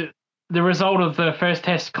series, the result of the first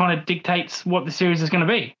test kind of dictates what the series is going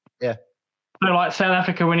to be. Yeah. So like South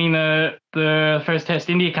Africa winning the first test,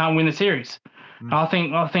 India can't win the series. I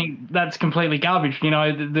think that's completely garbage.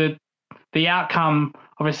 The outcome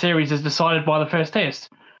of a series is decided by the first test.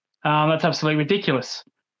 That's absolutely ridiculous.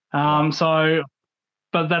 But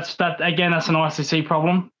that's an ICC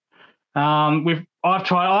problem.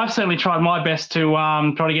 I've certainly tried my best to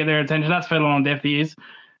try to get their attention. That's fallen on deaf ears.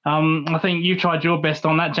 I think you tried your best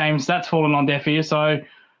on that, James. That's fallen on deaf ears. So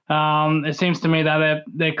it seems to me that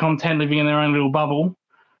they're content living in their own little bubble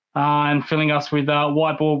and filling us with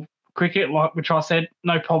white ball cricket, which I said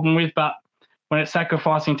no problem with. But when it's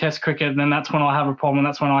sacrificing Test cricket, then that's when I have a problem.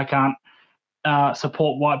 That's when I can't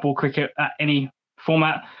support white ball cricket at any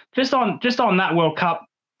format. Just on that World Cup,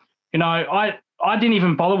 I didn't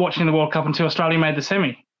even bother watching the World Cup until Australia made the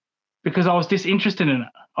semi because I was disinterested in it.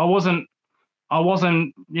 I wasn't,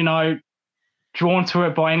 drawn to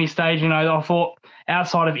it by any stage. I thought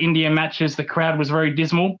outside of India matches, the crowd was very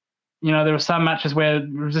dismal. There were some matches where it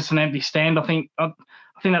was just an empty stand. I think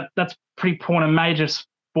that's pretty poor in a major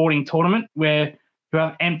sporting tournament where you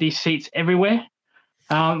have empty seats everywhere.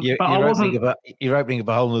 You're opening up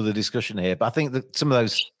a whole other discussion here, but I think that some of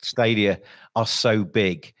those stadia are so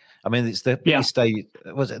big. I mean, it's the biggest stadium.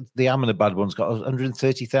 Was it the Ahmedabad one's got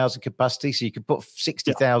 130,000 capacity, so you could put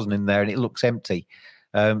 60,000 in there and it looks empty.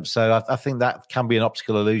 So I think that can be an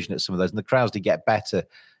optical illusion at some of those, and the crowds did get better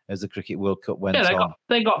as the Cricket World Cup went on.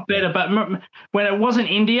 They got better, but when it wasn't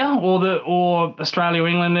India or Australia or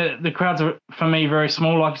England, the crowds are, for me, very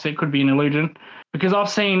small. Like I said, it could be an illusion because I've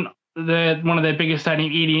seen one of their biggest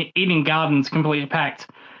stadium, Eden Gardens, completely packed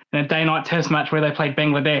in a day-night test match where they played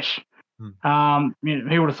Bangladesh. Who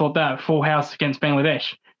would have thought that? Full house against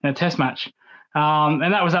Bangladesh in a test match.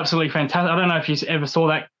 And that was absolutely fantastic. I don't know if you ever saw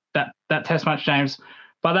that test match, James,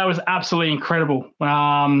 but that was absolutely incredible.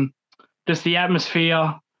 Just the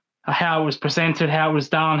atmosphere, how it was presented, how it was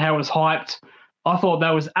done, how it was hyped. I thought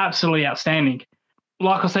that was absolutely outstanding.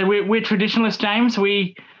 Like I said, we're traditionalists, James.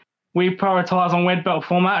 We prioritise on wet belt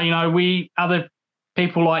format. We other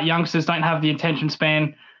people like youngsters don't have the attention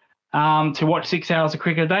span to watch 6 hours of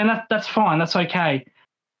cricket a day, and that's fine. That's okay.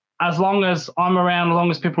 As long as I'm around, as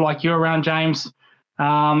long as people like you are around, James,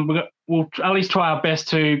 we'll at least try our best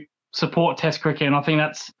to support Test cricket. And I think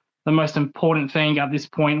that's the most important thing at this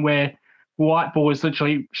point, where white ball is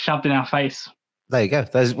literally shoved in our face. There you go.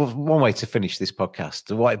 There's one way to finish this podcast,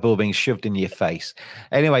 the white ball being shoved in your face.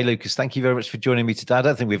 Anyway, Lucas, thank you very much for joining me today. I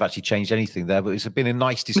don't think we've actually changed anything there, but it's been a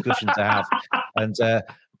nice discussion to have. And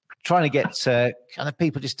trying to get kind of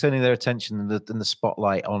people just turning their attention and the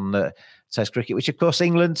spotlight on Test cricket, which, of course,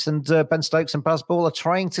 England and Ben Stokes and Baz Ball are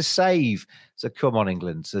trying to save. So come on,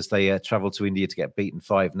 England, as they travel to India to get beaten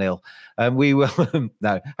 5-0. We will,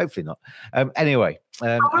 no, hopefully not. Anyway.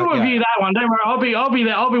 I will review that one. Don't worry. I'll be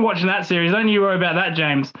there. I'll be watching that series. Don't you worry about that,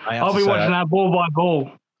 James. I'll be watching that ball by ball.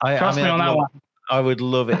 Trust me on that one. I would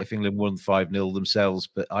love it if England won 5-0 themselves,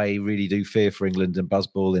 but I really do fear for England and Baz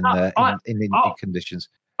Ball in conditions.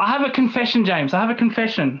 I have a confession, James. I have a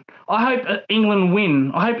confession. I hope England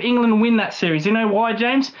win. I hope England win that series. You know why,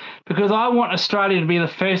 James? Because I want Australia to be the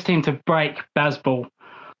first team to break Baz Ball.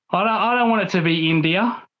 I don't want it to be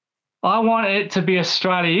India. I want it to be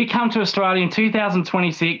Australia. You come to Australia in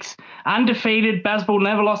 2026, undefeated, Baz Ball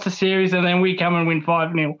never lost a series, and then we come and win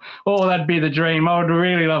 5-0. Oh, that'd be the dream. I would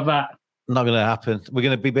really love that. Not going to happen. We're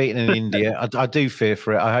going to be beaten in India. I do fear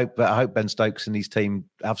for it. I hope Ben Stokes and his team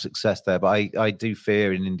have success there, but I do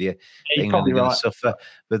fear in India. England are going to suffer.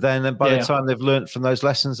 But then by the time they've learnt from those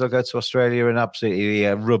lessons, they'll go to Australia and absolutely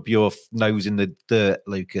rub your nose in the dirt,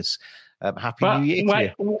 Lucas. Happy New Year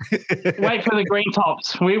to you. Wait for the green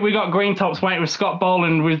tops. We got green tops. Wait with Scott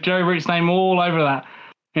Boland with Joe Root's name all over that.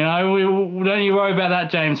 Don't you worry about that,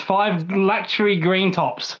 James. 5 luxury green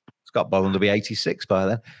tops. Scott Boland will be 86 by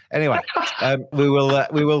then. Anyway, we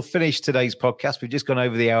will finish today's podcast. We've just gone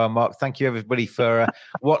over the hour mark. Thank you, everybody, for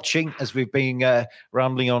watching as we've been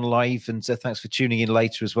rambling on live. And thanks for tuning in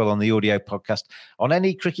later as well on the audio podcast. On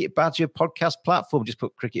any Cricket Badger podcast platform, just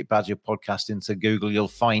put Cricket Badger podcast into Google. You'll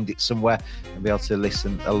find it somewhere and be able to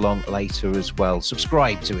listen along later as well.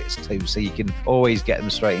 Subscribe to it too, so you can always get them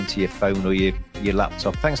straight into your phone or your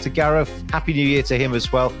laptop. Thanks to Gareth. Happy New Year to him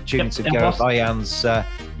as well. Tune into Gareth Ayan's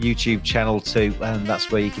YouTube channel too, and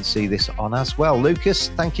that's where you can see this on as well. Lucas,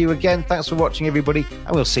 thank you again. Thanks for watching, everybody,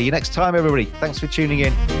 and we'll see you next time, everybody. Thanks for tuning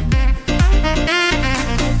in.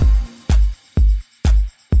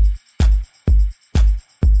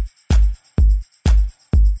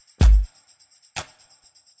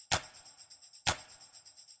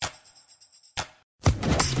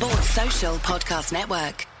 Sports Social Podcast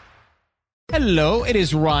Network. Hello, it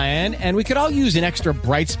is Ryan, and we could all use an extra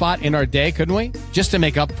bright spot in our day, couldn't we? Just to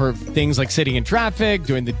make up for things like sitting in traffic,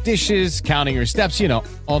 doing the dishes, counting your steps,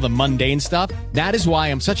 all the mundane stuff. That is why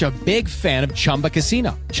I'm such a big fan of Chumba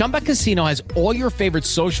Casino. Chumba Casino has all your favorite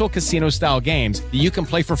social casino-style games that you can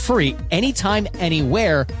play for free anytime,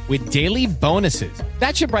 anywhere with daily bonuses.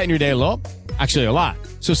 That should brighten your day a little. Actually, a lot.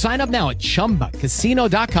 So sign up now at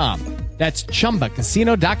ChumbaCasino.com. That's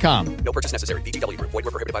ChumbaCasino.com. No purchase necessary. VGW Group. Void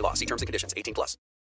where prohibited by law. See terms and conditions. 18+.